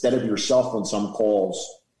experts instead of yourself on some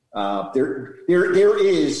calls. There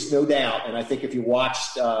is no doubt. And I think if you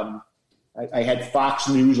watched, I had Fox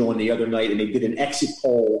News on the other night, and they did an exit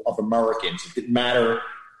poll of Americans. It didn't matter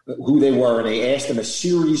who they were, and they asked them a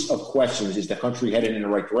series of questions. Is the country headed in the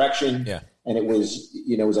right direction? Yeah. And it was,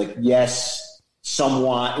 it was like, yes,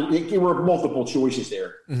 somewhat. There were multiple choices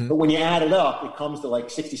there. But when you add it up, it comes to like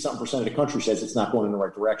 60-something% of the country says it's not going in the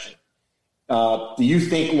right direction. Do you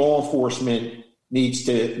think law enforcement needs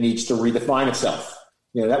to redefine itself?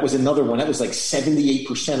 That was another one. That was like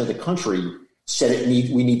 78% of the country said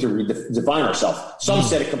we need to redefine ourselves. Some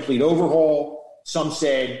said a complete overhaul. Some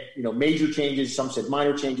said, major changes. Some said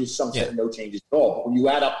minor changes. Some said no changes at all. But when you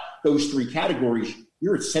add up those three categories,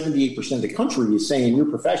 you're at 78% of the country is saying your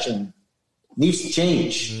profession needs to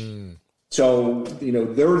change. So,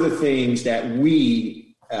 they're the things that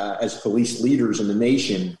we, as police leaders in the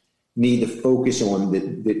nation, need to focus on.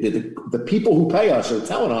 The people who pay us are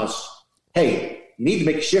telling us, hey, you need to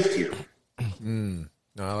make a shift here.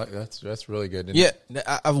 No, that's really good. Yeah,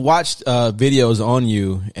 I've watched videos on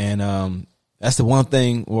you, and that's the one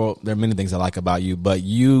thing. Well, there are many things I like about you, but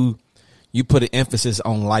you put an emphasis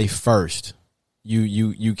on life first.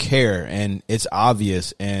 You care, and it's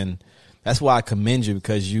obvious, and that's why I commend you,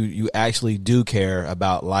 because you actually do care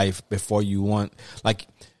about life before you want. Like,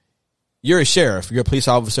 you're a sheriff, you're a police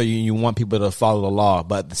officer, you want people to follow the law,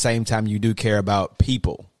 but at the same time, you do care about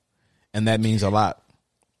people, and that means a lot.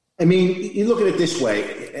 I mean, you look at it this way,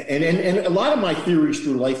 and a lot of my theories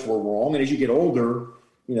through life were wrong. And as you get older,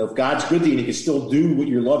 if God's good to you and you can still do what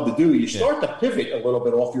you love to do, you start to pivot a little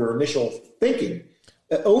bit off your initial thinking.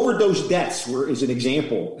 Overdose deaths is an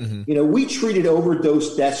example. We treated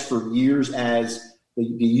overdose deaths for years as the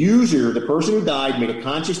user, the person who died, made a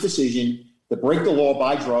conscious decision to break the law,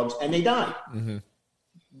 buy drugs, and they died.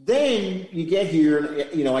 Then you get here,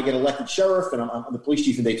 I get elected sheriff, and I'm the police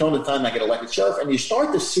chief in Daytona at the time. I get elected sheriff, and you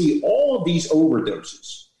start to see all of these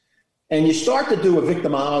overdoses. And you start to do a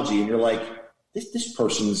victimology, and you're like, this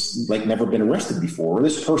person's like never been arrested before, or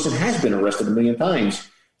this person has been arrested a million times.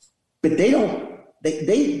 But they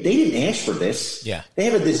didn't ask for this. Yeah. They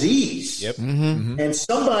have a disease. Yep. And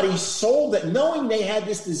somebody sold it, knowing they had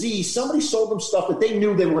this disease, somebody sold them stuff that they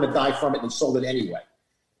knew they were going to die from it, and sold it anyway.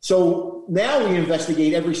 So now we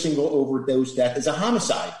investigate every single overdose death as a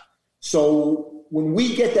homicide. So when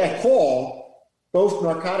we get that call, both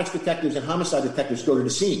narcotics detectives and homicide detectives go to the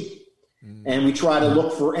scene. And we try to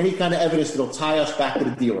look for any kind of evidence that'll tie us back to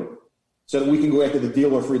the dealer so that we can go after the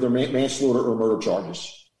dealer for either manslaughter or murder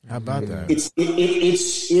charges. How about that? It's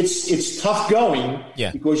tough going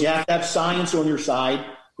because you have to have science on your side,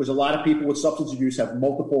 because a lot of people with substance abuse have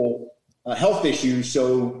multiple health issues.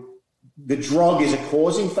 So the drug is a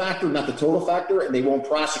causing factor, not the total factor, and they won't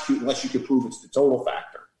prosecute unless you can prove it's the total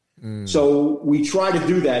factor. So we try to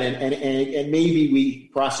do that, and maybe we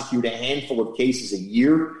prosecute a handful of cases a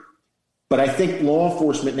year. But I think law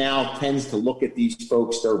enforcement now tends to look at these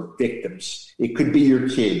folks, they're victims. It could be your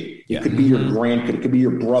kid. It could be your grandkid. It could be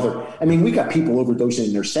your brother. I mean, we got people overdosing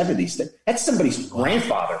in their 70s. That's somebody's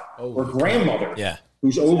grandfather or grandmother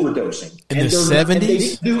who's overdosing. In their 70s? They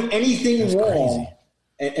didn't do anything wrong.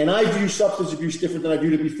 And I view substance abuse different than I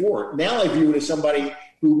viewed it before. Now I view it as somebody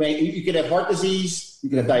who you could have heart disease, you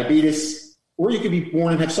could have diabetes, or you could be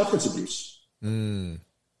born and have substance abuse.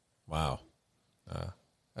 Wow.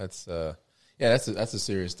 That's a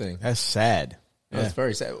serious thing. That's sad. That's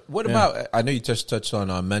very sad. What about? I know you touched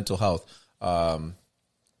on mental health. How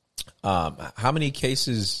many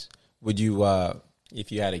cases would you,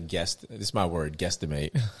 if you had a guess? This is my word,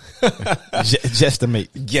 guesstimate. Guesstimate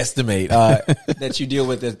that you deal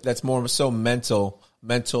with that's more so mental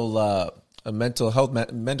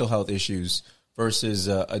health issues versus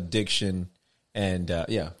addiction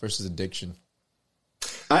versus addiction.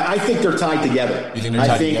 I think they're tied together. You think they're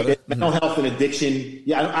tied together? Mental health and addiction.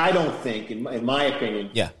 Yeah, I don't think, in my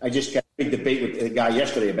opinion. Yeah. I just got a big debate with a guy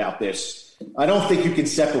yesterday about this. I don't think you can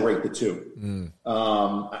separate the two.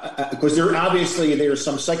 Because there's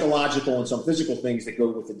some psychological and some physical things that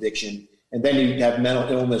go with addiction. And then you have mental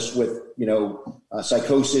illness with,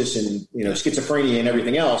 psychosis and, schizophrenia and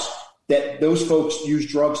everything else, that those folks use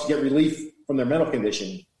drugs to get relief from their mental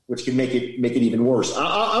condition, which can make it even worse.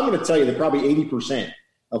 I'm going to tell you that probably 80%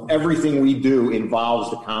 of everything we do involves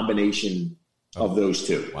the combination of those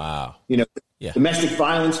two. Wow. Domestic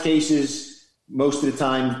violence cases, most of the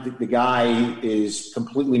time the guy is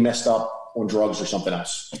completely messed up on drugs or something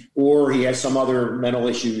else, or he has some other mental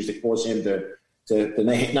issues that cause him to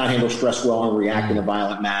not handle stress well and react in a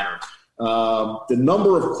violent manner. The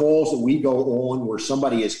number of calls that we go on where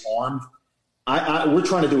somebody is armed, we're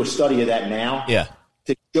trying to do a study of that now. Yeah.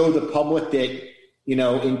 To show the public that, in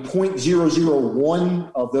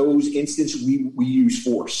 0.001 of those instances, we use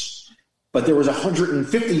force. But there was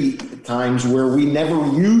 150 times where we never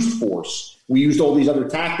used force. We used all these other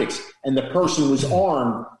tactics, and the person was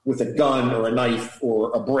armed with a gun or a knife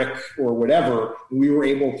or a brick or whatever. And we were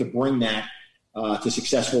able to bring that to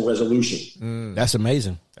successful resolution. That's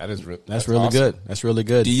amazing. That's really awesome. Good. That's really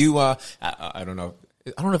good. Do you? I don't know.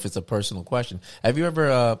 I don't know if it's a personal question. Have you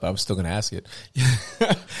ever? But I'm still going to ask it.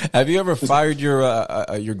 Have you ever fired your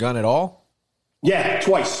gun at all? Yeah,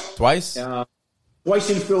 twice. Twice.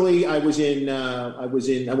 Twice in Philly. I was in. I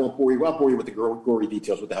won't bore you. I'll bore you with the gory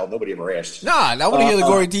details. What the hell? Nobody ever asked. Nah, I want to hear the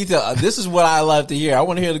gory details. This is what I love to hear. I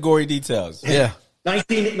want to hear the gory details. Yeah.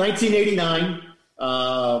 1989.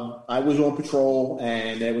 I was on patrol,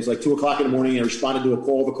 and it was like 2:00 in the morning. I responded to a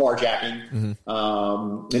call of a carjacking.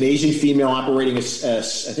 An Asian female operating I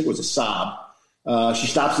think it was a Saab. She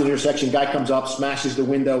stops at the intersection. Guy comes up, smashes the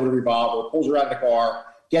window with a revolver, pulls her out of the car,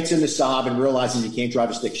 gets in the Saab, and realizes he can't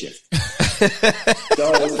drive a stick shift.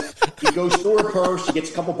 So he goes through her purse, he gets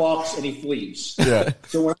a couple bucks, and he flees. Yeah.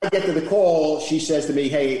 So when I get to the call, she says to me,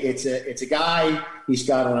 "Hey, it's a guy. He's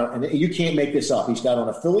got on and you can't make this up. He's got on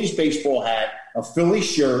a Phillies baseball hat, a Phillies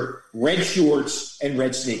shirt, red shorts, and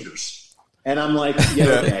red sneakers." And I'm like,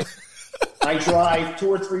 "Yeah, okay." I drive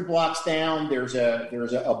 2 or 3 blocks down. There's a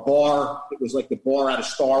bar. It was like the bar out of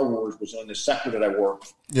Star Wars was on the sector that I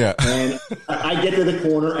worked. Yeah. And I get to the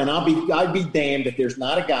corner, and I'd be damned if there's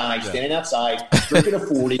not a guy standing outside drinking a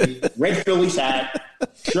 40, red Phillies hat,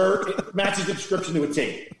 shirt, it matches the description to a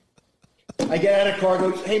T. I get out of the car,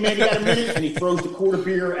 go, "Hey man, you got a minute?" And he throws the quart of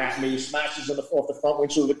beer at me, smashes off the front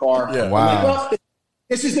windshield of the car. Yeah. Wow. I'm like, "Well,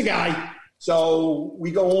 this is the guy." So we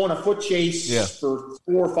go on a foot chase for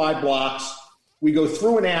 4 or 5 blocks. We go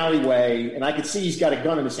through an alleyway, and I can see he's got a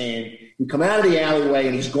gun in his hand. We come out of the alleyway,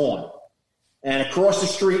 and he's gone. And across the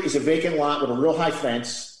street is a vacant lot with a real high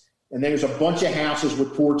fence, and then there's a bunch of houses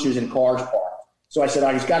with porches and cars parked. So I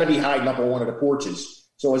said, he's got to be hiding up on one of the porches.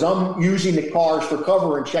 So as I'm using the cars for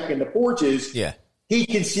cover and checking the porches, he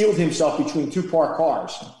concealed himself between 2 parked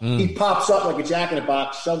cars. He pops up like a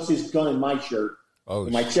jack-in-the-box, shoves his gun in my shirt,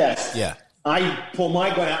 in my chest. Yeah. I pull my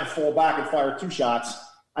gun out and fall back and fire 2 shots.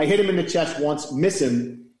 I hit him in the chest once, miss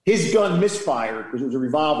him. His gun misfired because it was a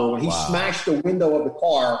revolver. When he smashed the window of the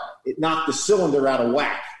car, it knocked the cylinder out of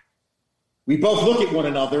whack. We both look at one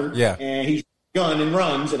another, and he's gun and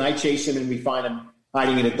runs, and I chase him, and we find him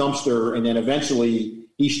hiding in a dumpster. And then eventually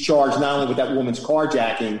he's charged not only with that woman's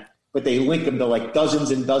carjacking, but they link him to like dozens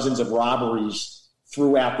and dozens of robberies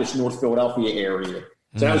throughout this North Philadelphia area.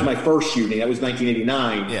 So that was my first shooting. That was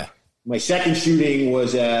 1989. Yeah. My second shooting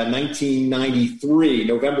was 1993,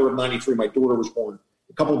 November of 93. My daughter was born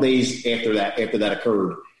a couple of days after that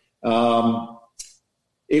occurred.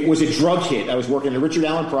 It was a drug hit. I was working in the Richard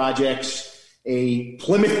Allen Projects. A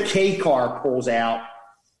Plymouth K car pulls out,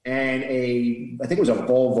 and I think it was a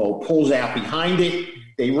Volvo, pulls out behind it.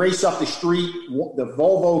 They race up the street. The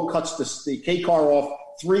Volvo cuts the K car off.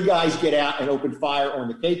 3 guys get out and open fire on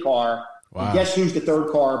the K car. Wow. And guess who's the 3rd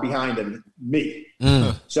car behind them? Me.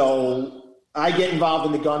 So I get involved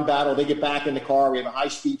in the gun battle. They get back in the car. We have a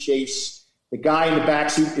high-speed chase. The guy in the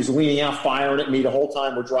backseat is leaning out, firing at me the whole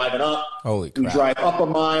time we're driving up. Holy crap. We drive up a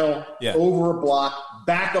mile, over a block,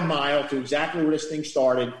 back a mile to exactly where this thing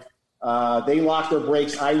started. They lock their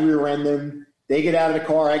brakes. I rear-end them. They get out of the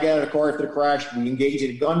car. I get out of the car after the crash. We engage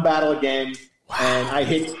in a gun battle again. Wow. And I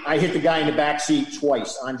hit the guy in the back seat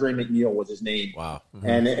twice. Andre McNeil was his name. Wow. Mm-hmm.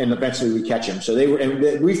 And eventually we catch him. So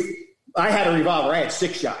I had a revolver. I had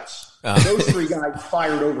 6 shots. Those 3 guys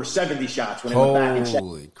fired over 70 shots when they went back and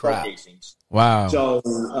checked crap casings. Wow. So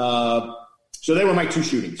they were my 2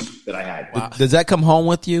 shootings that I had. Wow. Does that come home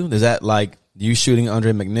with you? Does that like you shooting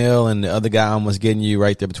Andre McNeil and the other guy almost getting you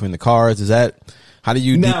right there between the cars? Is that how do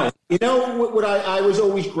you? No. You know what? I was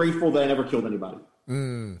always grateful that I never killed anybody.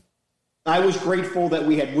 I was grateful that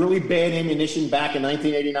we had really bad ammunition back in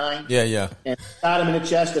 1989. Yeah. And shot him in the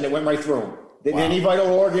chest, and it went right through him. Didn't any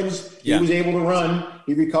vital organs. He was able to run.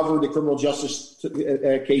 He recovered. The criminal justice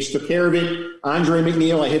case took care of it. Andre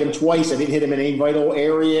McNeil, I hit him twice. I didn't hit him in any vital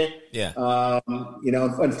area. Yeah.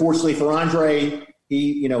 Unfortunately for Andre,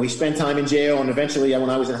 he spent time in jail, and eventually,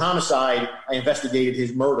 when I was in homicide, I investigated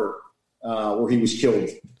his murder, where he was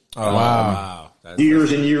killed. Oh, wow.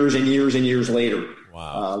 Years and years and years and years later.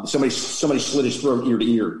 Wow. Somebody slit his throat ear to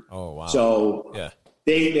ear. Oh, wow. So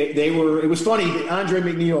they were. It was funny. Andre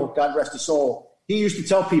McNeil, God rest his soul, he used to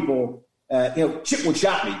tell people, Chipwood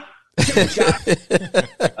shot me. Chipwood shot me.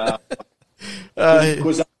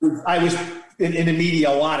 Because I was in the media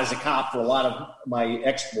a lot as a cop for a lot of my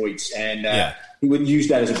exploits, and he would use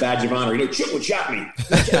that as a badge of honor. Chipwood shot me.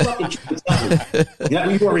 You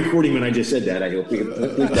weren't recording when I just said that. I hope we can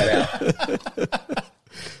bleep that out.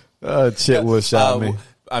 Chipwood shot me.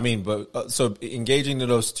 I mean, but so engaging in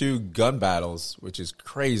those two gun battles, which is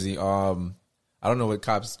crazy. I don't know what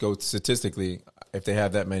cops go statistically if they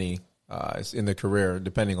have that many in their career,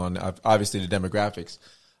 depending on obviously the demographics.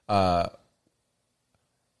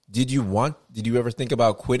 Did you ever think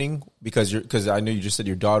about quitting because I know you just said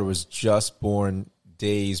your daughter was just born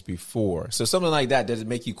days before, so something like that, does it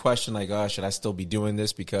make you question like, should I still be doing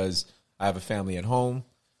this because I have a family at home?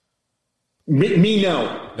 Me,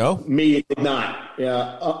 no. No? Me, it did not.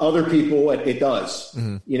 Other people, it does.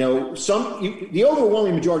 Mm-hmm. The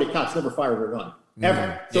overwhelming majority of cops never fire their gun.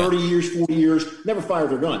 Ever. 30 years, 40 years, never fire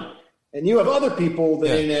their gun. And you have other people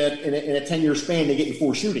that in a 10-year span, they get you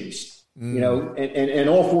 4 shootings. And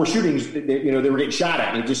all 4 shootings, they were getting shot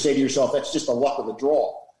at. And you just say to yourself, that's just the luck of the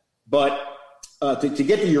draw. But to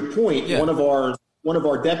get to your point, one of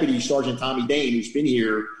our deputies, Sergeant Tommy Dane, who's been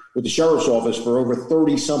here with the sheriff's office for over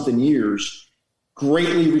 30-something years,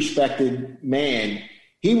 greatly respected man.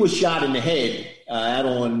 He was shot in the head out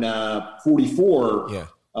on 44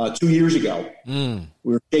 2 years ago. We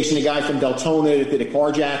were chasing a guy from Deltona that did a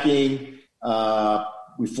carjacking.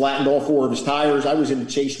 We flattened all 4 of his tires. I was in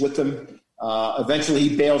the chase with him. Eventually,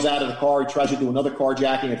 he bails out of the car. He tries to do another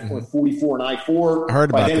carjacking at 44 and I-4. I heard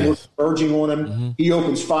about this. By then, we're urging on him. Mm-hmm. He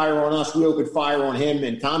opens fire on us. We open fire on him,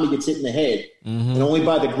 and Tommy gets hit in the head. Mm-hmm. And only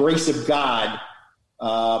by the grace of God,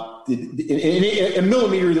 in a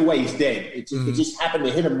millimeter either way, he's dead. It just happened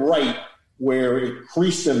to hit him right where it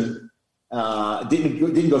creased him.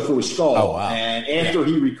 Didn't go through his skull. Oh, wow. And after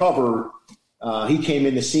he recovered, he came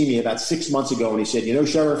in to see me about 6 months ago, and he said,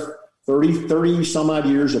 Sheriff, 30 some odd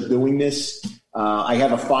years of doing this. I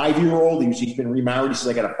have a 5-year-old. He's been remarried. He says,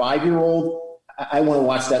 I got a 5-year-old. I want to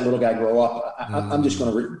watch that little guy grow up. I'm just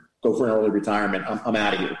going to go for an early retirement. I'm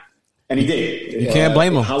out of here. And he did. You can't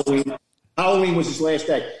blame him. Halloween was his last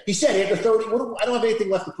day. He said, after 30, I don't have anything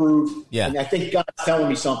left to prove. Yeah. And I think God's telling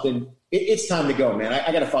me something. It's time to go, man.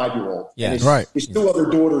 I got a 5-year-old. Yeah, right. His 2 other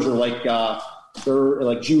daughters are they're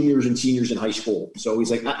like juniors and seniors in high school. So he's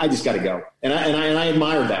like, I just got to go. And I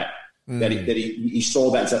admire that. That he saw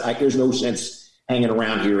that and said, there's no sense hanging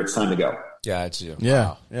around here. It's time to go. Gotcha. Yeah.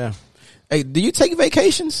 Wow. Yeah. Hey, do you take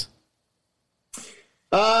vacations?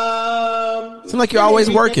 Seems like you're always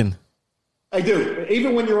working. I do.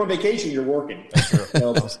 Even when you're on vacation, you're working.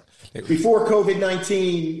 Before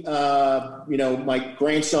COVID-19, my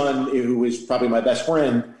grandson, who is probably my best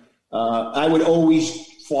friend, I would always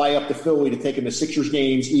fly up to Philly to take him to Sixers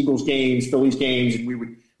games, Eagles games, Phillies games, and we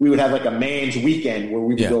would have like a man's weekend where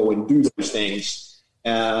we would go and do those things.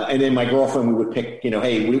 And then my girlfriend, we would pick,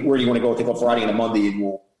 hey, where do you want to go? Take a Friday and a Monday, and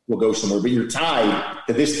we'll go somewhere. But you're tied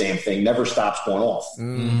to this damn thing, never stops going off.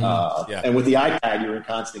 And with the iPad, you're in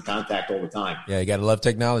constant contact all the time. Yeah, you got to love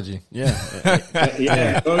technology. Yeah.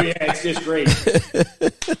 Oh, yeah, it's just great.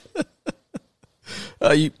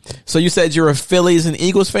 So you said you're a Phillies and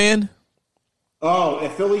Eagles fan? Oh,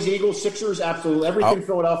 Phillies, Eagles, Sixers, absolutely. Everything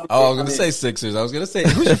Philadelphia. Oh, I was going to say Sixers. I was going to say,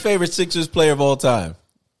 who's your favorite Sixers player of all time?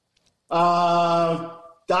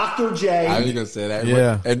 Dr. J. I was going to say that.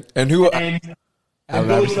 Yeah. And who? And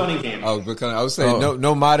Billy Cunningham. Oh, I was saying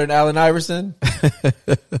no modern Allen Iverson?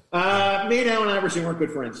 Me and Allen Iverson weren't good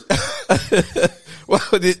friends. What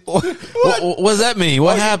does that mean?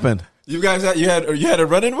 What happened? You guys had a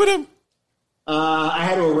run-in with him? I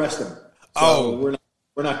had to arrest him. So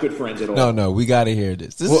we're not good friends at all. No, we got to hear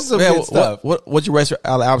this. This is some good stuff. What'd you arrest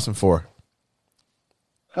Allen Iverson for?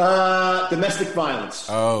 Domestic violence.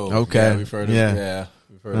 Oh, okay. Yeah, we've heard of it. Yeah,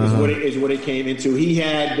 we've heard of it. Is what it came into. He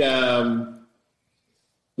had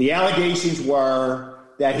the allegations were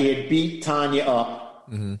that he had beat Tanya up,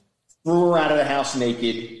 threw her out of the house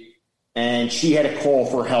naked, and she had to call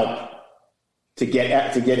for help to get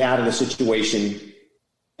out of the situation.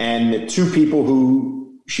 And the 2 people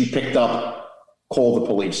who she picked up, call the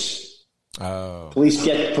police. Oh. Police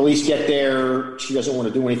get there. She doesn't want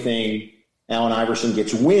to do anything. Allen Iverson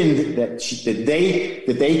gets wind that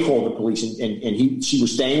they called the police, and she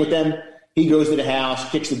was staying with them. He goes to the house,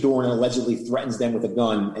 kicks the door, and allegedly threatens them with a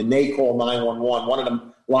gun. And they call 911. One of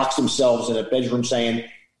them locks themselves in a bedroom saying,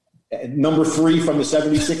 number 3 from the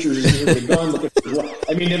 76ers is here with a gun.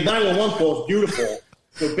 I mean, the 911 call is beautiful.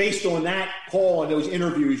 So based on that call and those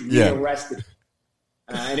interviews, we arrested.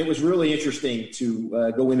 And it was really interesting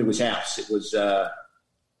to go into his house. It was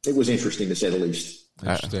interesting, to say the least.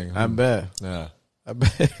 Interesting. I bet. Yeah. I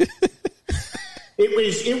bet.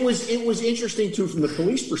 It was interesting too from the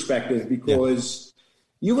police perspective, because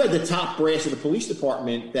you had the top brass of the police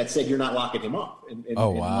department that said you're not locking him up. And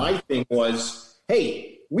my thing was,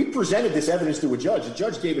 hey, we presented this evidence to a judge. The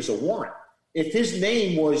judge gave us a warrant. If his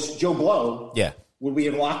name was Joe Blow, would we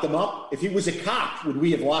have locked him up? If he was a cop, would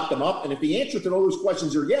we have locked him up? And if the answer to all those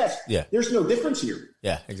questions are yes, there's no difference here.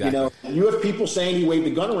 Yeah, exactly. You know, you have people saying he waved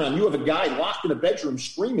a gun around. You have a guy locked in a bedroom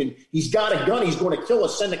screaming, he's got a gun, he's going to kill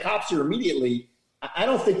us, send the cops here immediately. I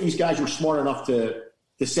don't think these guys were smart enough to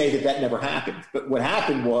say that never happened. But what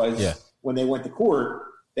happened was when they went to court,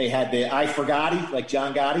 they had the I forgot-y, like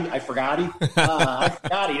John Gotti, I forgot-y. I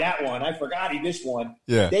forgot-y that one. I forgot-y this one.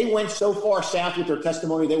 Yeah. They went so far south with their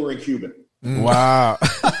testimony, they were in Cuba. Wow.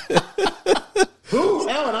 Who?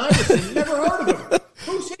 Allen Iverson. Never heard of him.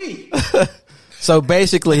 Who's he? So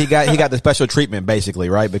basically, he got the special treatment, basically,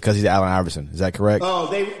 right? Because he's Allen Iverson. Is that correct? Oh,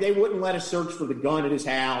 they wouldn't let us search for the gun at his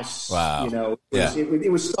house. Wow. You know,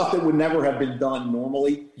 it was stuff that would never have been done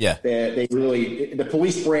normally. Yeah. They really, the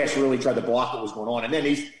police brass really tried to block what was going on. And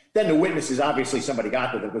then the witnesses, obviously somebody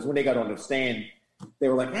got to them, because when they got on the stand, they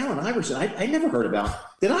were like, Allen Iverson, I never heard about.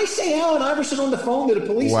 Did I say Allen Iverson on the phone to the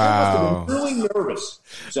police? Wow. I must have been really nervous.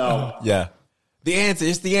 So yeah. The answer.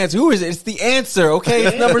 It's the answer. Who is it? It's the answer. Okay,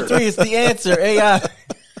 it's number 3. It's the answer. AI.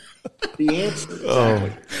 The answer.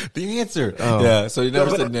 Exactly. The answer. Oh. Yeah. So you never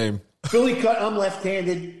said name. I'm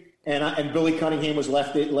left-handed, and Billy Cunningham was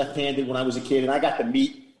left-handed when I was a kid, and I got to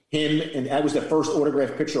meet him, and that was the first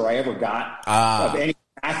autographed picture I ever got of any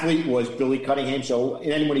athlete was Billy Cunningham. So,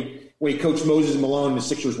 and then when he coached Moses Malone, the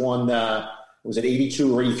Sixers won. Was it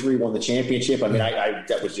 82 or 83? Won the championship. I mean, I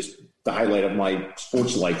that was just the highlight of my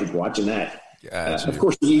sports life, was watching that. Of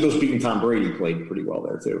course, the Eagles beating Tom Brady played pretty well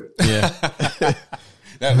there too. Yeah,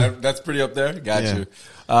 that's pretty up there. Got you.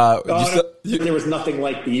 There was nothing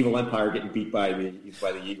like the evil empire getting beat by the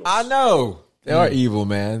Eagles. I know they are evil,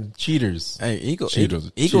 man. Cheaters. Hey,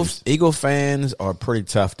 Eagle fans are pretty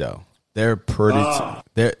tough though. They're pretty.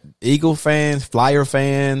 They're Eagle fans, Flyer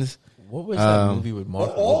fans. What was that movie with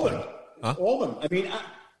Mark? All of them. Huh? All of them.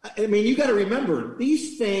 I mean, you got to remember,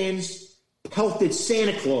 these fans pelted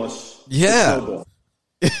Santa Claus. Yeah.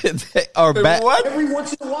 They are bad. What? Every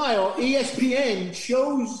once in a while, ESPN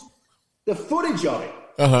shows the footage of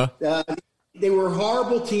it. They were a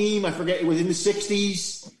horrible team. I forget. It was in the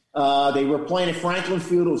 60s. They were playing at Franklin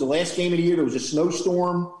Field. It was the last game of the year. There was a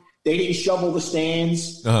snowstorm. They didn't shovel the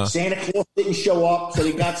stands. Santa Claus didn't show up. So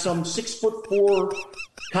they got some 6'4"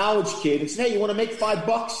 college kid and said, "Hey, you want to make $5?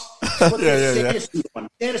 Put Santa suit on."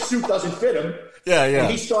 Santa suit doesn't fit him. Yeah.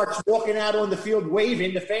 And he starts walking out on the field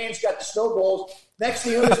waving. The fans got the snowballs. Next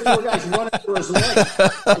thing you know, this poor guy's running for his life.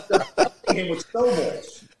 They're pelting him with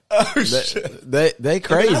snowballs. Oh, shit. They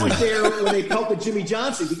crazy. I was there when they pelted Jimmy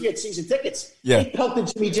Johnson. He had season tickets. Yeah. They pelted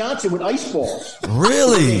Jimmy Johnson with ice balls.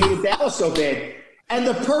 Really? They hated Dallas so bad. And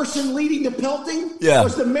the person leading the pelting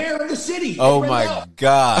was the mayor of the city. Oh, my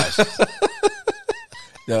gosh.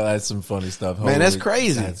 Yo, that's some funny stuff. Man, that's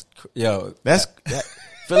crazy.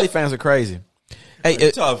 Philly fans are crazy.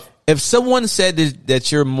 Hey, tough. If someone said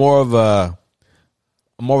that you're more of a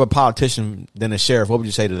politician than a sheriff, what would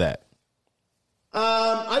you say to that?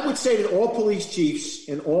 I would say that all police chiefs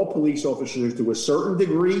and all police officers, to a certain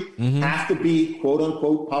degree, have to be "quote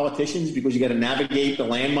unquote" politicians, because you got to navigate the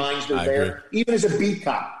landmines that are there. Agree. Even as a beat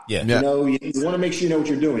cop, you know, you want to make sure you know what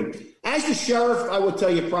you're doing. As the sheriff, I would tell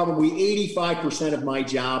you probably 85% of my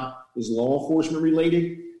job is law enforcement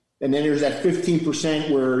related, and then there's that 15%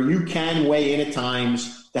 where you can weigh in at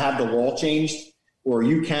times to have the law changed, or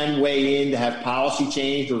you can weigh in to have policy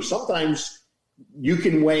changed, or sometimes you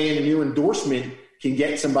can weigh in and your endorsement can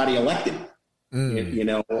get somebody elected. You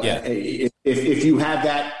know, if you have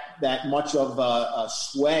that much of a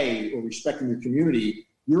sway or respect in your community,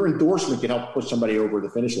 your endorsement can help push somebody over the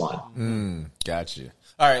finish line. Got you.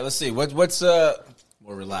 All right, let's see. What's a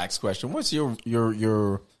more relaxed question? What's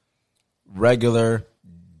your regular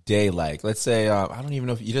day like? Let's say I don't even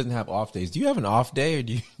know if he doesn't have off days. Do you have an off day, or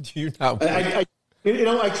do you not? I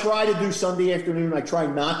try to do Sunday afternoon. I try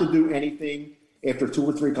not to do anything after 2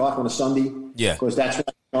 or 3 o'clock on a Sunday. Yeah. Because that's when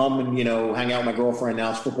I come and, hang out with my girlfriend.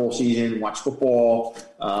 Now it's football season, watch football,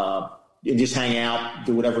 and just hang out,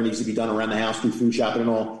 do whatever needs to be done around the house, do food shopping and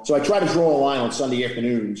all. So I try to draw a line on Sunday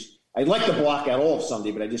afternoons. I'd like to block out all of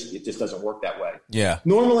Sunday, but it just doesn't work that way. Yeah.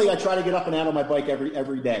 Normally, I try to get up and out on my bike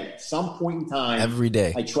every day. At some point in time, every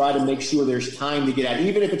day, I try to make sure there's time to get out,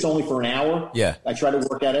 even if it's only for an hour. Yeah. I try to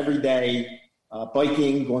work out every day,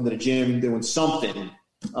 biking, going to the gym, doing something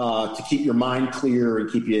to keep your mind clear and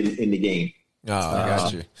keep you in the game. Oh, I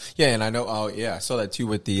got you. Yeah, and I know. Oh, yeah, I saw that too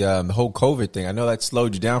with the whole COVID thing. I know that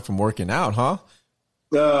slowed you down from working out, huh?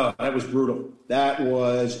 That was brutal.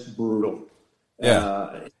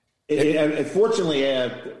 Yeah. Fortunately,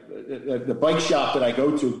 the bike shop that I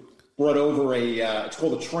go to brought over it's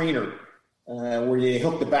called a trainer, where you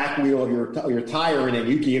hook the back wheel of your tire in and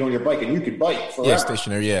you can get on your bike and you can bike forever. Yeah,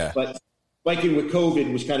 stationary, yeah. But biking with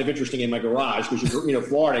COVID was kind of interesting in my garage because,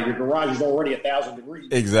 Florida, your garage is already 1,000 degrees.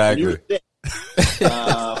 Exactly.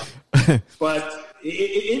 But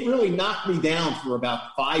it really knocked me down for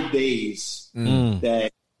about 5 days.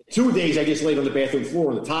 That 2 days I just laid on the bathroom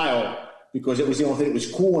floor on the tile, because it was the only thing that was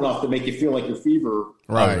cool enough to make you feel like your fever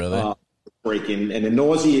breaking. And the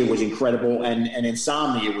nausea was incredible, and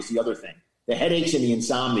insomnia was the other thing. The headaches and the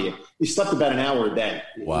insomnia. You slept about an hour a day.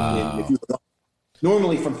 Wow.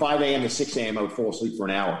 Normally from 5 a.m. to 6 a.m. I would fall asleep for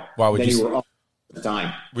an hour. Why would you were up at the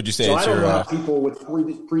time? Would you say so it's I don't know how people with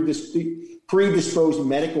predisposed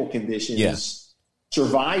medical conditions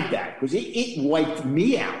survived that, because it wiped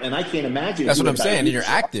me out, and I can't imagine. That's what I'm saying. And you're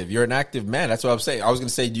active. You're an active man. That's what I'm saying. I was going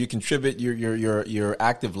to say, do you contribute your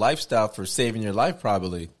active lifestyle for saving your life?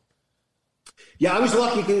 Probably. Yeah, I was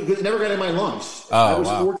lucky because it never got in my lungs. Oh, I was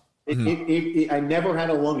wow. I never had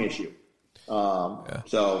a lung issue.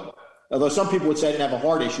 So, although some people would say I didn't have a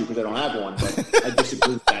heart issue because I don't have one, but I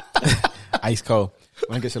disagree with that. Ice cold.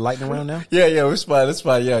 Want to get your lightning round now? Yeah, it's fine. It's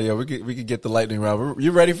fine. Yeah. We could get the lightning round.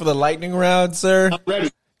 You ready for the lightning round, sir? I'm ready.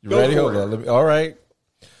 You ready? Hold on. All right.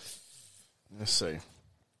 Let's see.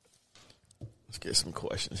 Let's get some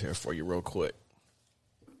questions here for you real quick.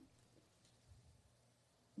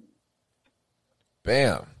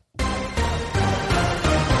 Bam.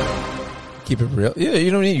 Keep it real. Yeah,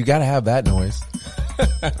 you got to have that noise.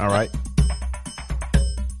 All right.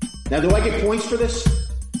 Now, do I get points for this?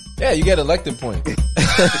 Yeah, you get elected points.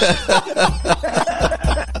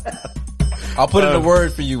 I'll put in a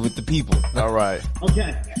word for you with the people. All right.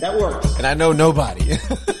 Okay, that works. And I know nobody.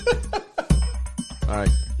 All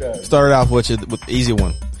right. Started off with the easy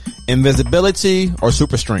one. Invisibility or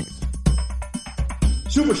super strength?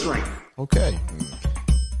 Super strength. Okay.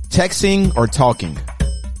 Texting or talking?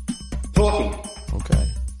 Talking.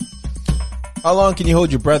 Okay. How long can you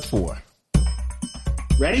hold your breath for?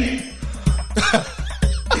 Ready?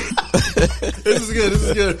 This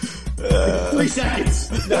is good. 3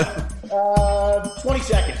 seconds. No. 20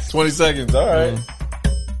 seconds. 20 seconds. All right.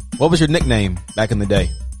 What was your nickname back in the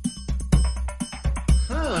day?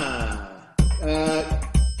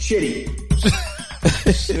 Shitty.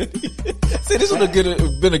 See, this would have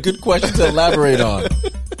been a good question to elaborate on.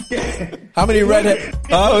 How many redheads?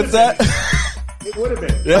 Oh, what's that? It would have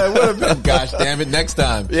been. Yeah, it would have been. Gosh damn it! Next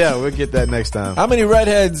time. Yeah, we'll get that next time. How many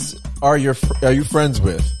redheads are you friends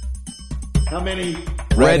with? How many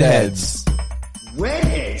redheads?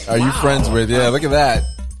 Redheads. Are you friends with? Yeah, look at that.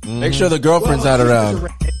 Make sure the girlfriend's not around.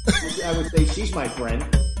 I would say she's my friend.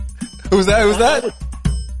 Who's that?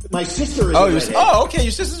 My sister is a redhead. Okay.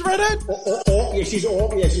 Your sister's a redhead? Yeah, she's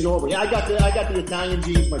all. Yeah, I got the Italian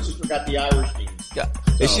genes. My sister got the Irish genes. Yeah.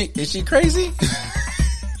 So. Is she crazy?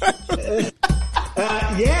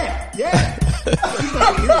 Yeah. She's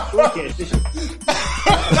not a huge broadcast, is she?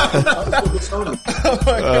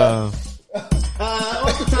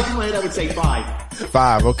 Off the top of my head, I would say 5.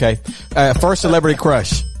 5, okay. First celebrity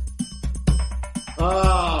crush?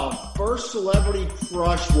 First celebrity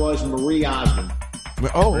crush was Marie Osmond.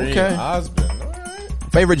 Oh, okay. Marie Osmond. All right.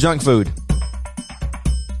 Favorite junk food?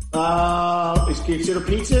 Is considered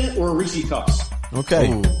pizza or Reese's Cups?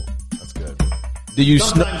 Okay. Ooh, that's good. Do you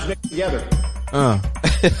sometimes mixed together?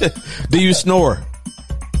 Do you snore?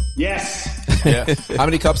 Yes. Yeah. How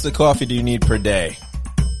many cups of coffee do you need per day?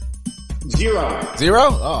 0.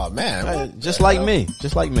 Oh man, just like me.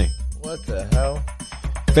 What the hell?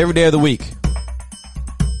 Favorite day of the week?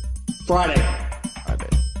 Friday.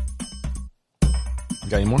 You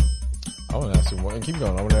got any more? I want to ask him one. Keep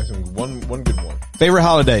going. I want to ask him one good one. Favorite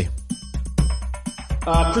holiday?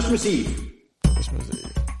 Christmas Eve.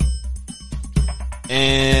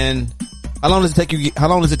 And how long does it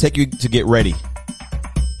take you to get ready?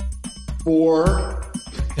 For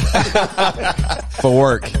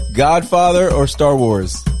work. Godfather or Star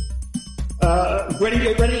Wars?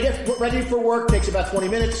 Ready for Work takes about 20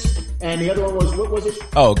 minutes. And the other one was, what was it?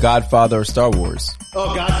 Oh, Godfather or Star Wars.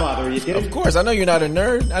 Oh, Godfather. Are you kidding? Of course. I know you're not a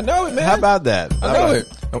nerd. I know it, man. How about that? I know it.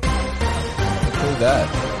 Who's that?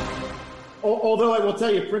 Although I will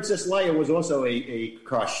tell you, Princess Leia was also a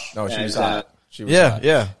crush. No, she was hot. She was yeah, hot.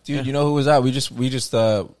 yeah. Dude, you know who was out? We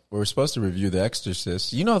were supposed to review The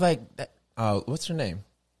Exorcist. You know that what's her name?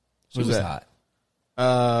 She was hot.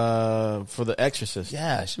 For The Exorcist.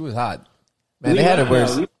 Yeah, she was hot. Man, they had her wear.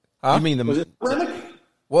 You mean the? Was it Remick?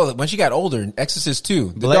 Well, when she got older, Exorcist 2,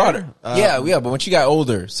 the Blair? daughter. Yeah, but when she got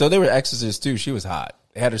older, so they were Exorcist 2, she was hot.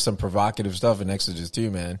 They had her some provocative stuff in Exorcist 2,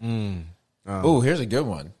 man. Oh, here's a good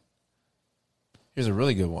one. Here's a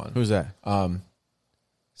really good one. Who's that?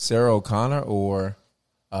 Sarah O'Connor or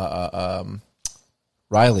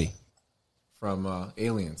Riley from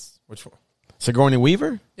Aliens. Which one? Sigourney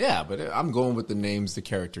Weaver? Yeah, but I'm going with the names, the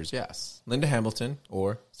characters, yes. Linda Hamilton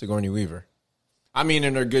or Sigourney Weaver. I mean,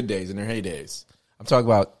 in their good days, in their heydays. I'm talking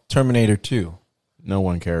about Terminator 2. No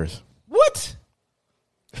one cares. What?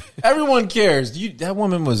 Everyone cares. That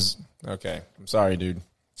woman was... Okay, I'm sorry, dude.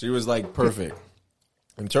 She was, like, perfect.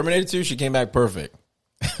 In Terminator 2, she came back perfect.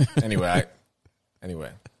 Anyway,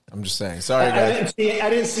 I'm just saying. Sorry, guys. I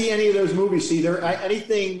didn't see any of those movies. See,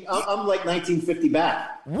 anything... I'm like 1950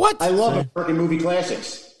 back. What? I love American movie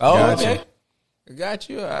classics. Oh, Gotcha. okay. I got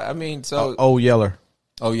you. I mean, so... Oh, Yeller.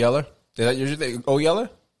 Oh, Yeller? Did that usually think? Oh, Yeller?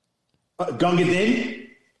 Gunga Din?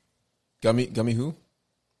 Gummy who?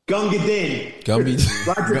 Gunga Din. Gumby.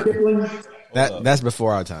 Roger Kipling. That's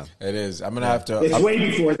before our time. It is. I'm going to have to... It's way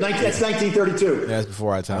before. That's 1932. That's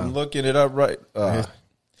before our time. I'm looking it up right...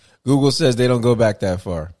 Google says they don't go back that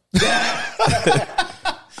far.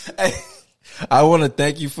 Hey, I want to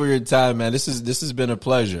thank you for your time, man. This has been a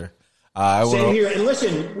pleasure. Same here. And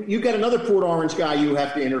listen, you got another Port Orange guy you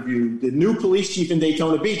have to interview. The new police chief in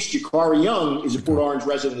Daytona Beach, Jakari Young, is a Port Orange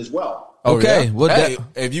resident as well. Okay. Yeah? Well, hey,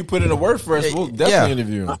 if you put in a word for us, we'll definitely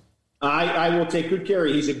interview him. I will take good care of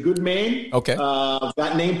him. He's a good man. Okay.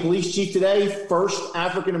 Got named police chief today. First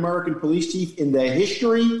African-American police chief in the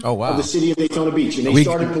history of the city of Daytona Beach. And they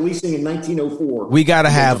started policing in 1904. We got to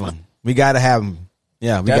have him.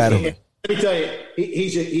 Yeah, we got him. Let me tell you,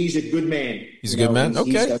 he's a good man. He's a good man?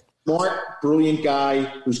 Okay. He's a smart, brilliant guy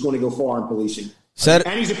who's going to go far in policing.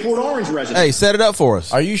 And he's a Port Orange resident. Hey, set it up for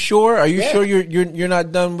us. Are you sure? Are you sure you're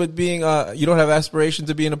not done with being you don't have aspirations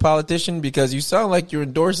of being a politician? Because you sound like you're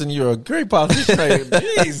endorsing you're a great politician.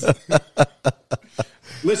 Jeez.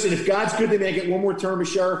 Listen, if God's good to me, I get one more term as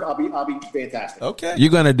sheriff, I'll be fantastic. Okay.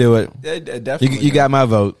 You're gonna do it. Yeah, definitely. You got my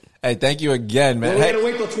vote. Hey, thank you again, man. We're gonna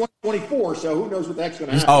wait till 2024, so who knows what the heck's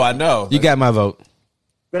gonna happen. Oh, I know. You got my vote.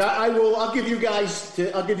 But I'll give you guys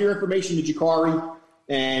I'll give your information to Jakari.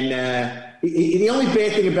 And the only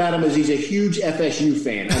bad thing about him is he's a huge FSU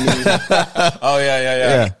fan. I mean, oh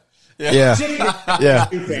yeah.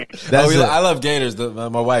 I love Gators. My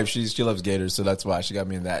wife, she loves Gators, so that's why she got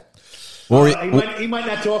me in that. He might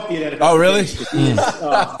not talk to you that. Oh really?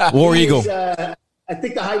 War Eagle. I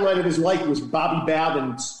think the highlight of his life was Bobby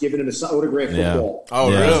Bowden giving him an autographed football.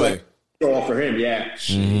 Oh really? All for him, yeah.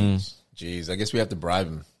 Jeez, I guess we have to bribe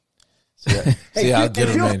him. See how good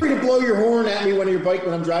feel free to blow your horn at me when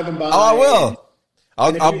I'm driving by. Oh, I will.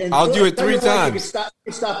 I'll do it 3 times. You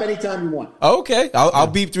can stop anytime you want. Okay, I'll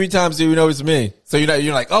beep 3 times so you know it's me. So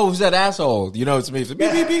you're like, oh, who's that asshole? You know it's me. So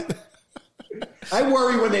beep beep beep. I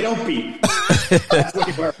worry when they don't beep.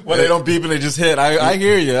 When they don't beep and they just hit. I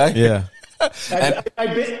hear you. Yeah.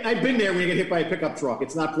 I've been there when you get hit by a pickup truck.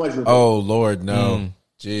 It's not pleasurable. Oh Lord, no.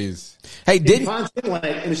 Jeez. Hey,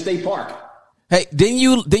 in the state park. Hey, didn't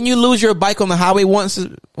you lose your bike on the highway once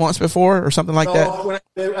before or something like that? When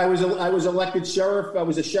I was elected sheriff. I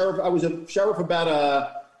was a sheriff about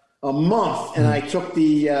a month, and I took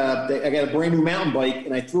I got a brand new mountain bike,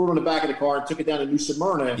 and I threw it on the back of the car and took it down to New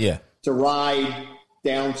Smyrna to ride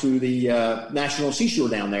down to the National Seashore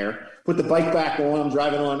down there. Put the bike back on. I'm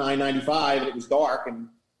driving on I-95, and it was dark, and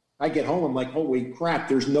I get home. I'm like, holy crap!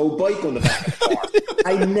 There's no bike on the back of the car.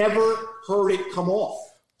 I never heard it come off.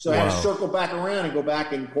 So I had to circle back around and go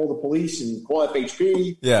back and call the police and call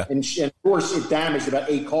FHP. Yeah. And of course, it damaged about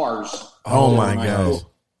 8 cars. Oh, my God.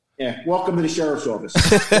 Yeah. Welcome to the sheriff's office.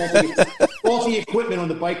 Faulty equipment on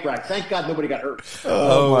the bike rack. Thank God nobody got hurt.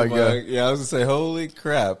 Oh, my God. Yeah, I was going to say, holy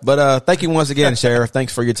crap. But thank you once again, Sheriff.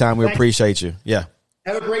 Thanks for your time. We appreciate you. Yeah.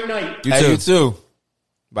 Have a great night. You too.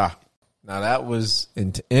 Bye. Now, that was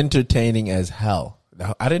entertaining as hell.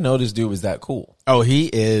 I didn't know this dude was that cool. Oh, he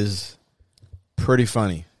is pretty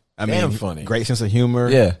funny. I mean, funny. Great sense of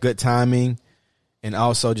humor, good timing, and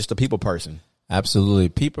also just a people person. Absolutely.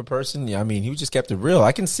 People person. Yeah, I mean, he just kept it real.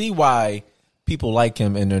 I can see why people like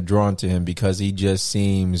him and they're drawn to him because he just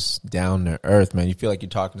seems down to earth, man. You feel like you're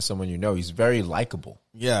talking to someone you know. He's very likable.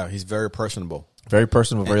 Yeah, he's very personable. Very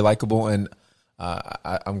personable, very likable, and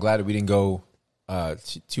I'm glad that we didn't go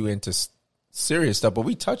too into serious stuff, but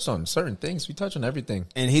we touched on certain things. We touched on everything,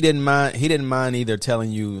 and he didn't mind. He didn't mind either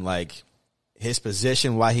telling you like his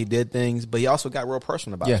position, why he did things, but he also got real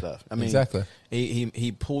personal about stuff. I mean, exactly.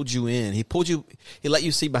 He pulled you in. He let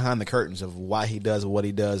you see behind the curtains of why he does what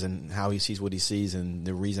he does and how he sees what he sees and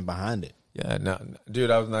the reason behind it. Yeah, no, dude,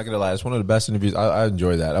 I was not gonna lie. It's one of the best interviews. I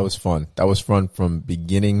enjoyed that. That was fun. That was fun from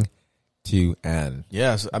beginning to end.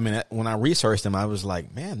 Yes, I mean, when I researched him, I was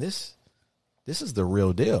like, man, this is the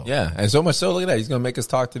real deal. Yeah, and so much so, look at that. He's gonna make us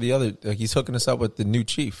talk to the other. Like, he's hooking us up with the new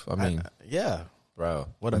chief. I mean, yeah, bro,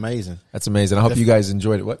 what amazing. That's amazing. I hope you guys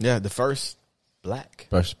enjoyed it. What? Yeah, the first black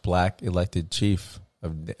elected chief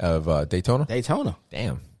of Daytona.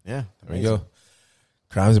 Damn. Yeah, there we go.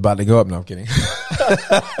 Crime's about to go up. No, I'm kidding.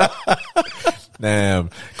 Damn,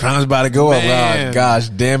 crime's about to go up. Oh, gosh,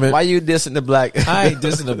 damn it! Why you dissing the black? I ain't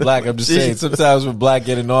dissing the black. I'm just saying. Sometimes when black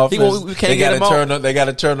get in office, they got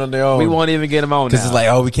to turn on their own. We won't even get them on because it's like,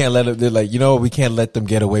 oh, we can't let them. They're like, you know, we can't let them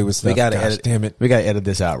get away with stuff. We got to edit. Damn it, we got to edit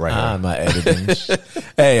this out right here. I'm not editing.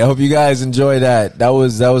 Hey, I hope you guys enjoy that. That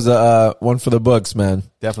was a one for the books, man.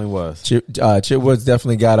 Definitely was. Chip Woods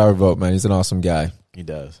definitely got our vote, man. He's an awesome guy. He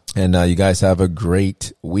does. And you guys have a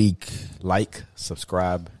great week. Like,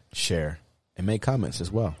 subscribe, share, and make comments as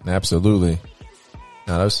well. Absolutely.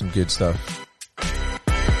 Now, that was some good stuff.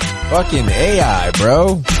 Fucking AI,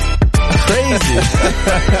 bro. Crazy.